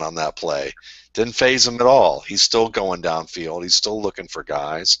up on that play. Didn't phase him at all. He's still going downfield. He's still looking for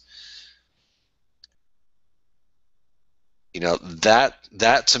guys.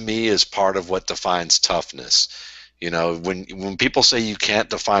 That to me is part of what defines toughness. When people say you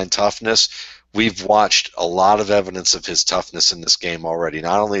can't define toughness, we've watched a lot of evidence of his toughness in this game already.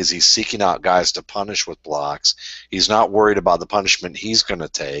 Not only is he seeking out guys to punish with blocks, he's not worried about the punishment he's going to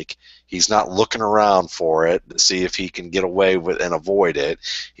take. He's not looking around for it to see if he can get away with and avoid it.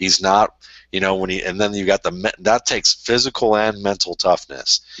 He's not, and then you got that takes physical and mental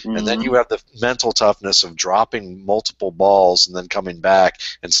toughness. And then you Mm-hmm. have the mental toughness of dropping multiple balls and then coming back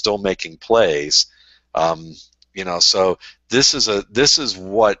and still making plays. So this is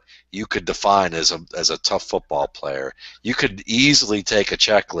what you could define as a tough football player. You could easily take a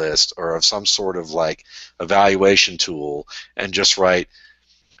checklist or of some sort of like evaluation tool and just write,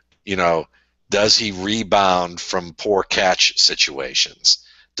 does he rebound from poor catch situations?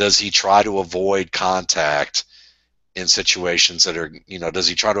 Does he try to avoid contact in situations that are, does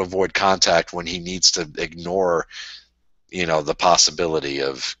he try to avoid contact when he needs to ignore, the possibility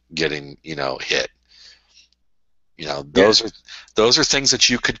of getting, hit? Yeah. Those are things that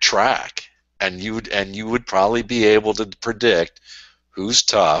you could track, and you would probably be able to predict who's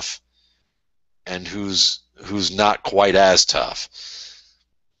tough and who's not quite as tough.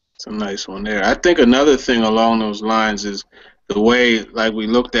 It's a nice one there. I think another thing along those lines is the way, like we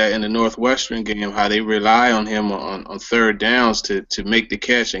looked at in the Northwestern game, how they rely on him on third downs to make the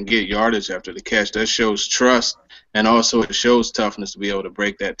catch and get yardage after the catch. That shows trust, and also it shows toughness to be able to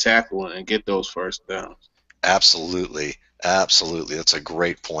break that tackle and get those first downs. Absolutely. Absolutely. That's a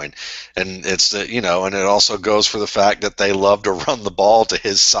great point. And and it also goes for the fact that they love to run the ball to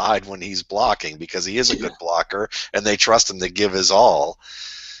his side when he's blocking because he is a Yeah. good blocker and they trust him to give his all.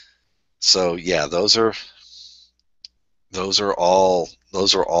 So yeah, those are all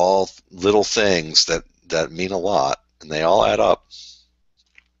little things that mean a lot and they all add up.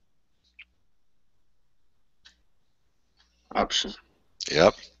 Option.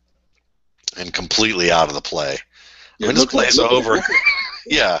 Yep. And completely out of the play. I Yeah, mean, this look at play's look at over. look at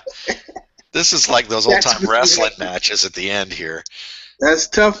Yeah. This is like those old that's time wrestling matches at the end here. that's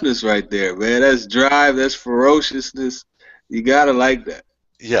toughness right there, man. That's drive. That's ferociousness. You gotta like that.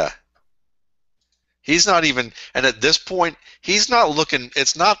 Yeah. He's not even, and at this point, he's not looking.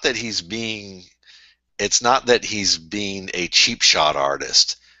 It's not that he's being a cheap shot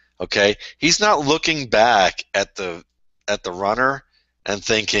artist. Okay, he's not looking back at the runner and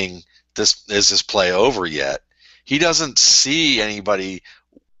thinking, this play over yet? He doesn't see anybody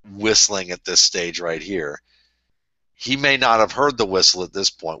whistling at this stage right here. He may not have heard the whistle at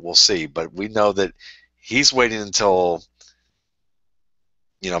this point. We'll see, but we know that he's waiting until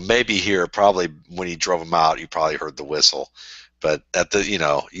maybe here, probably when he drove him out, you probably heard the whistle. But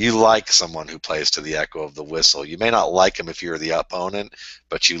you like someone who plays to the echo of the whistle. You may not like him if you're the opponent,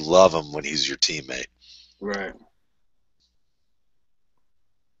 but you love him when he's your teammate. Right.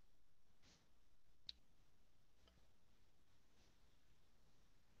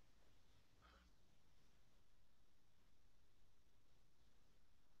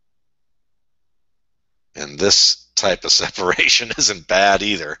 And this type of separation isn't bad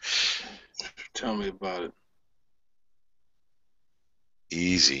either. Tell me about it.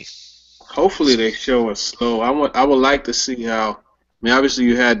 Easy. Hopefully they show us slow. I would like to see how. I mean, obviously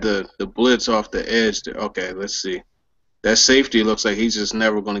you had the blitz off the edge. Okay, let's see. That safety looks like he's just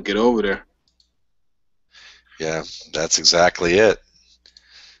never going to get over there. Yeah, that's exactly it.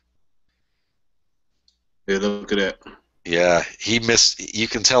 Yeah, look at that. Yeah, you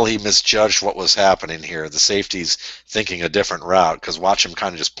can tell he misjudged what was happening here. The safety's thinking a different route because watch him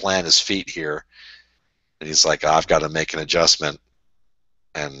kind of just plant his feet here. And he's like, I've got to make an adjustment.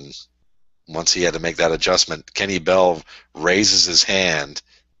 And once he had to make that adjustment, Kenny Bell raises his hand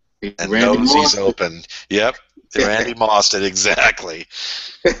and Randy knows he's Moss. open. Yep, Randy Moss did exactly.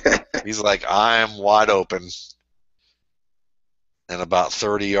 He's like, I'm wide open. And about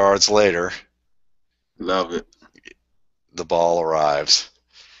 30 yards later, Love it. the ball arrives.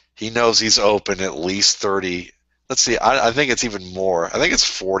 He knows he's open at least 30. Let's see, I think it's even more. I think it's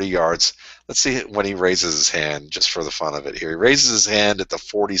 40 yards. Let's see when he raises his hand, just for the fun of it here. He raises his hand at the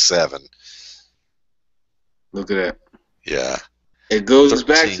 47. Look at that. Yeah. It goes 13.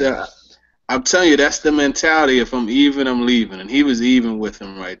 back to. I'm telling you, that's the mentality. If I'm even, I'm leaving, and he was even with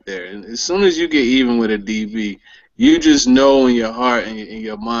him right there. And as soon as you get even with a DB, you just know in your heart and in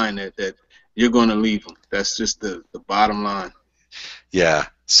your mind that you're going to leave him. That's just the bottom line. Yeah.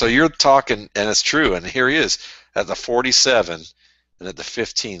 So you're talking, and it's true, and here he is at the 47 and at the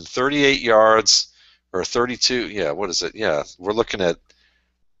 15, 38 yards or 32. Yeah, what is it? Yeah, we're looking at,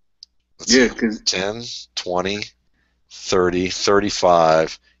 let's Yeah, see, because 10, 20, 30,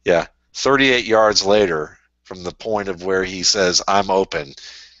 35. Yeah, 38 yards later from the point of where he says, I'm open,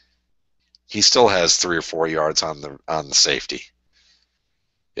 he still has 3 or 4 yards on the safety.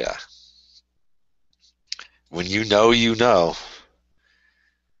 Yeah. When you know, you know.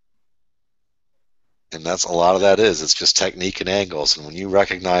 And that's a lot of that is. It's just technique and angles. And when you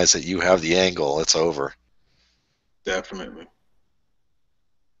recognize that you have the angle, it's over. Definitely.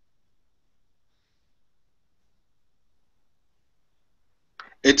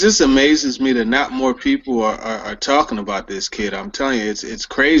 It just amazes me that not more people are talking about this kid. I'm telling you, it's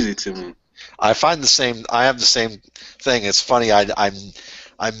crazy to me. I find the same. I have the same thing. It's funny.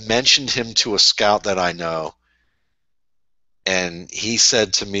 I mentioned him to a scout that I know, and he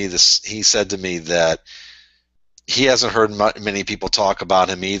said to me this. He said to me that he hasn't heard many people talk about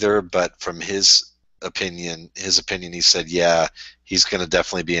him either. But from his opinion, he said, yeah, he's going to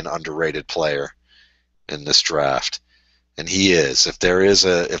definitely be an underrated player in this draft, and he is. If there is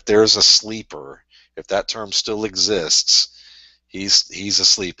a sleeper, if that term still exists, he's a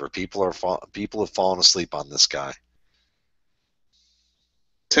sleeper. People have fallen asleep on this guy.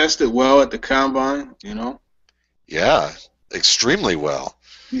 Tested well at the combine, you know. Yeah, extremely well.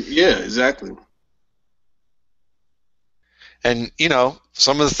 Yeah, exactly. And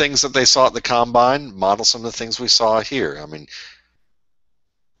some of the things that they saw at the combine model some of the things we saw here. I mean,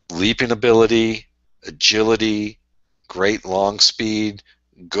 leaping ability, agility, great long speed,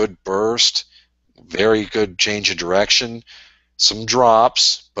 good burst, very good change of direction, some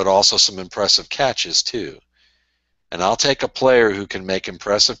drops, but also some impressive catches too. And I'll take a player who can make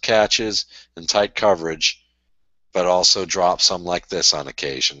impressive catches in tight coverage, but also drop some like this on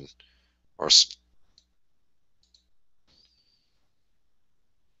occasion. Or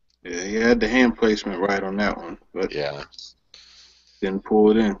Yeah, he had the hand placement right on that one, but yeah, didn't pull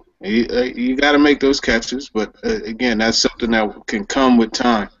it in. You got to make those catches, but again, that's something that can come with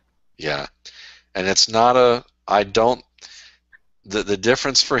time. yeah. And it's not a. I don't. The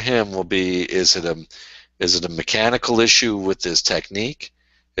difference for him will be: is it a mechanical issue with his technique?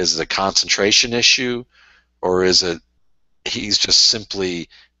 Is it a concentration issue, or is it he's just simply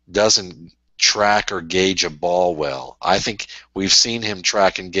doesn't track or gauge a ball well? I think we've seen him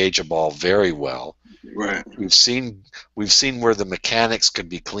track and gauge a ball very well. Right. We've seen where the mechanics could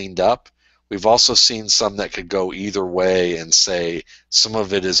be cleaned up. We've also seen some that could go either way, and say some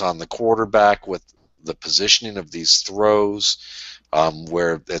of it is on the quarterback with the positioning of these throws,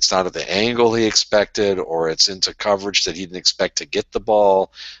 where it's not at the angle he expected, or it's into coverage that he didn't expect to get the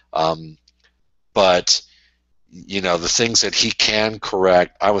ball. But the things that he can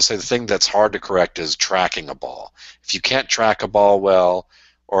correct, I would say the thing that's hard to correct is tracking a ball. If you can't track a ball well,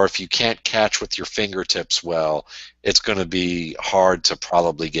 or if you can't catch with your fingertips well, it's going to be hard to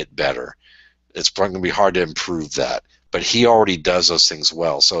probably get better. It's probably going to be hard to improve that. But he already does those things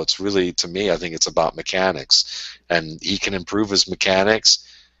well. So it's really, to me, I think it's about mechanics. And he can improve his mechanics,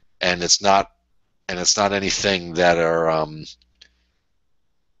 and it's not anything that are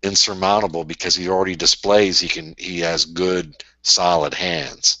insurmountable, because he already displays he has good solid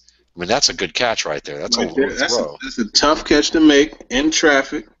hands. I mean, that's a good catch right there. That's a Right low there. throw. That's a tough catch to make in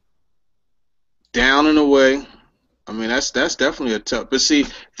traffic, down and away. I mean, that's definitely a tough. But see,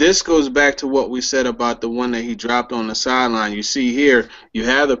 this goes back to what we said about the one that he dropped on the sideline. You see here, you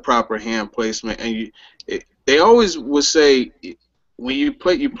have the proper hand placement, and they always would say when you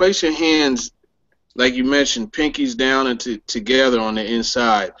place your hands, like you mentioned, pinkies down and together on the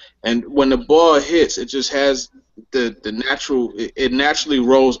inside, and when the ball hits, it just has the natural. It naturally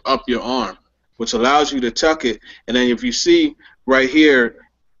rolls up your arm, which allows you to tuck it. And then if you see right here,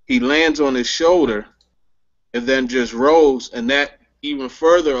 he lands on his shoulder and then just rolls, and that even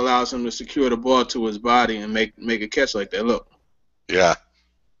further allows him to secure the ball to his body and make a catch like that. Look, Yeah.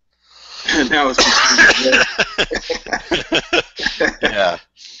 and now it's Yeah.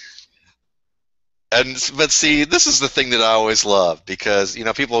 But see, this is the thing that I always love, because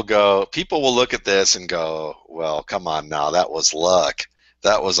people will look at this and go, well, come on now, that was luck.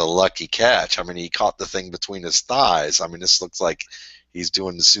 That was a lucky catch. I mean, he caught the thing between his thighs. I mean, this looks like he's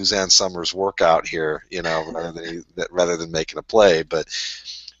doing the Suzanne Summers workout here, rather than making a play. But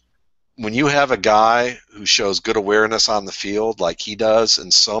when you have a guy who shows good awareness on the field like he does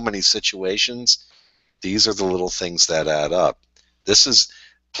in so many situations, these are the little things that add up. This is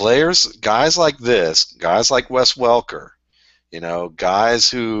guys like this, guys like Wes Welker, guys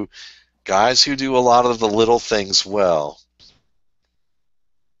who do a lot of the little things well,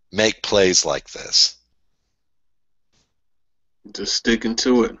 make plays like this. just sticking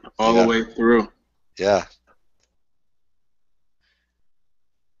to it all the Yeah. way through. Yeah.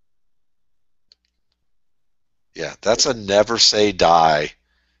 Yeah. That's a never say die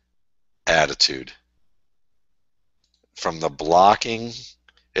attitude. From the blocking,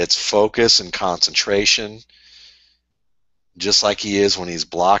 it's focus and concentration, just like he is when he's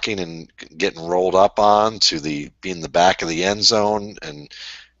blocking and getting rolled up on to being the back of the end zone, and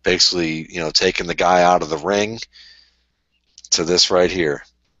basically, taking the guy out of the ring to this right here.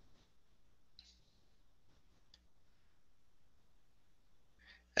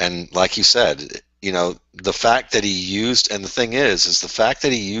 And like you said, the fact that he used, and the thing is the fact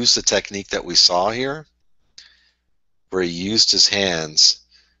that he used the technique that we saw here, where he used his hands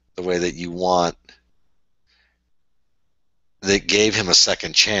the way that you want, that gave him a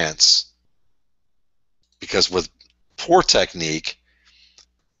second chance. Because with poor technique,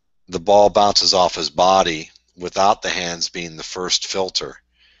 the ball bounces off his body without the hands being the first filter.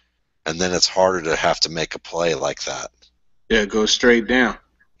 And then it's harder to have to make a play like that. Yeah, it goes straight down.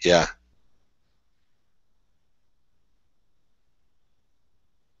 Yeah.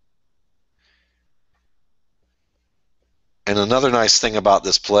 And another nice thing about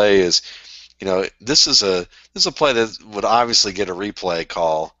this play is, this is a play that would obviously get a replay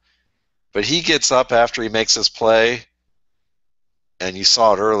call, but he gets up after he makes this play, and you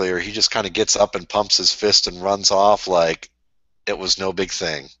saw it earlier. He just kind of gets up and pumps his fist and runs off like it was no big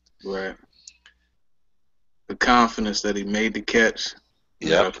thing. Right. The confidence that he made the catch.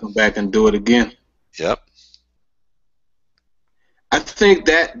 Yep. Come back and do it again. Yep. I think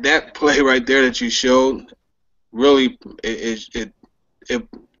that play right there that you showed really it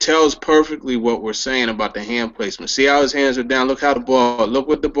tells perfectly what we're saying about the hand placement. See how his hands are down. Look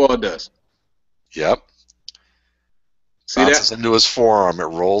what the ball does. Yep. See Bounces that? into his forearm. It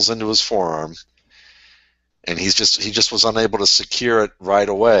rolls into his forearm, and he just was unable to secure it right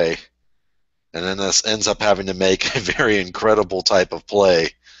away, and then this ends up having to make a very incredible type of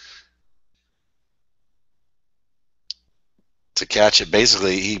play to catch it.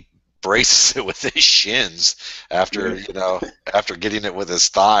 Basically, he braces it with his shins after after getting it with his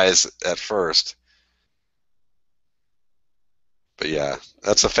thighs at first. But yeah,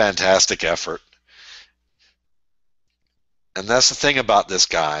 that's a fantastic effort. And that's the thing about this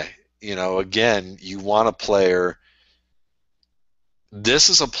guy. Again, you want a player. This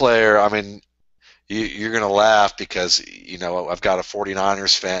is a player, I mean, you're going to laugh because, I've got a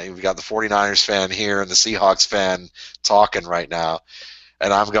 49ers fan. We've got the 49ers fan here and the Seahawks fan talking right now.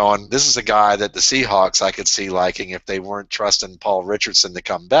 And I'm going, this is a guy that the Seahawks I could see liking if they weren't trusting Paul Richardson to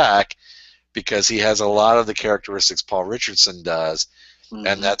come back, because he has a lot of the characteristics Paul Richardson does,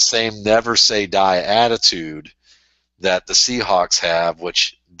 and that same never say die attitude that the Seahawks have,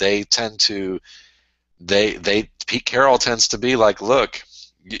 which they tend to, Pete Carroll tends to be like, look,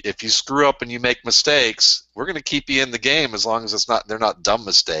 if you screw up and you make mistakes, we're going to keep you in the game as long as they're not dumb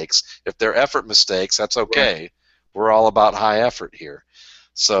mistakes. If they're effort mistakes, that's okay. Right. We're all about high effort here.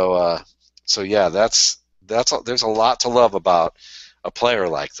 So yeah, there's a lot to love about a player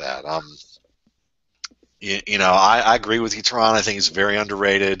like that. I agree with you, Turron. I think he's very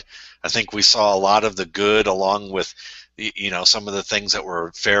underrated. I think we saw a lot of the good along with, some of the things that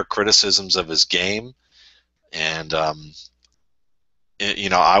were fair criticisms of his game. And, I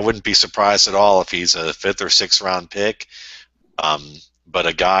wouldn't be surprised at all if he's a 5th or 6th round pick. But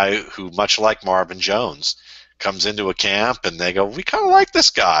a guy who, much like Marvin Jones, comes into a camp and they go, we kind of like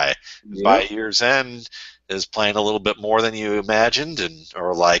this guy. Yep. By year's end, is playing a little bit more than you imagined,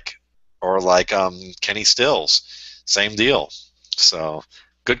 or like Kenny Stills, same deal. So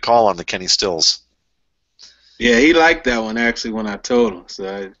good call on the Kenny Stills. Yeah, he liked that one actually when I told him.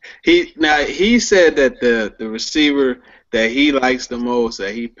 So he said that the receiver that he likes the most,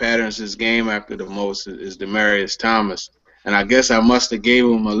 that he patterns his game after the most, is Demaryius Thomas. And I guess I must have gave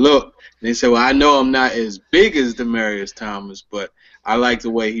him a look. And he said, well, I know I'm not as big as Demaryius Thomas, but I like the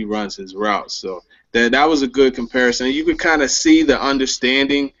way he runs his routes. So that was a good comparison. And you could kind of see the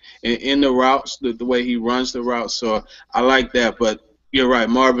understanding in the routes, the way he runs the routes. So I like that. But you're right,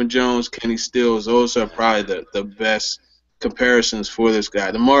 Marvin Jones, Kenny Stills, those are probably the best comparisons for this guy.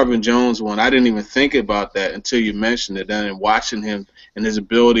 The Marvin Jones one, I didn't even think about that until you mentioned it. And watching him and his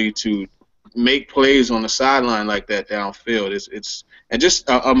ability to make plays on the sideline like that downfield, it's and just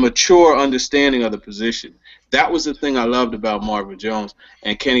a mature understanding of the position. That was the thing I loved about Marvin Jones,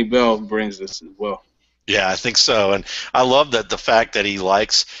 and Kenny Bell brings this as well. Yeah, I think so, and I love that the fact that he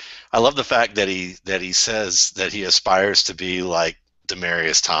likes. I love the fact that he says that he aspires to be like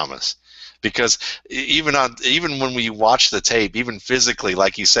Demaryius Thomas, because even when we watch the tape, even physically,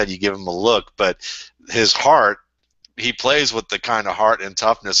 like you said, you give him a look, but his heart, he plays with the kind of heart and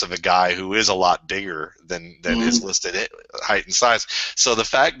toughness of a guy who is a lot bigger than his listed height and size. So the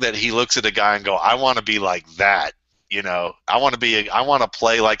fact that he looks at a guy and go, I want to be like that, I want to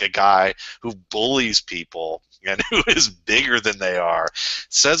play like a guy who bullies people and who is bigger than they are,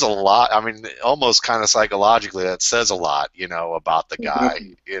 says a lot. I mean, almost kind of psychologically, that says a lot, about the guy.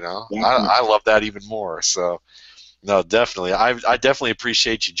 I love that even more. So No, definitely. I definitely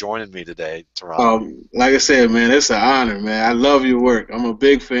appreciate you joining me today, Turron. Like I said, man, it's an honor, man. I love your work. I'm a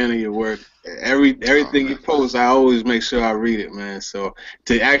big fan of your work. Oh, Everything you post, I always make sure I read it, man. So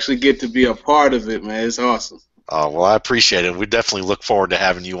to actually get to be a part of it, man, it's awesome. well, I appreciate it. We definitely look forward to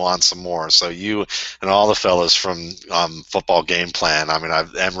having you on some more. So you and all the fellas from Football Game Plan. I mean,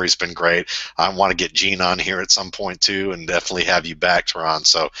 Emery's been great. I want to get Gene on here at some point too, and definitely have you back, Teron.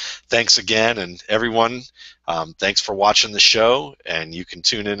 So thanks again, and everyone. Thanks for watching the show, and you can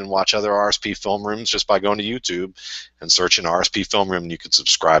tune in and watch other RSP film rooms just by going to YouTube and searching RSP Film Room, and you can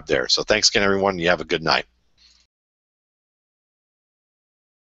subscribe there. So thanks again, everyone. You have a good night.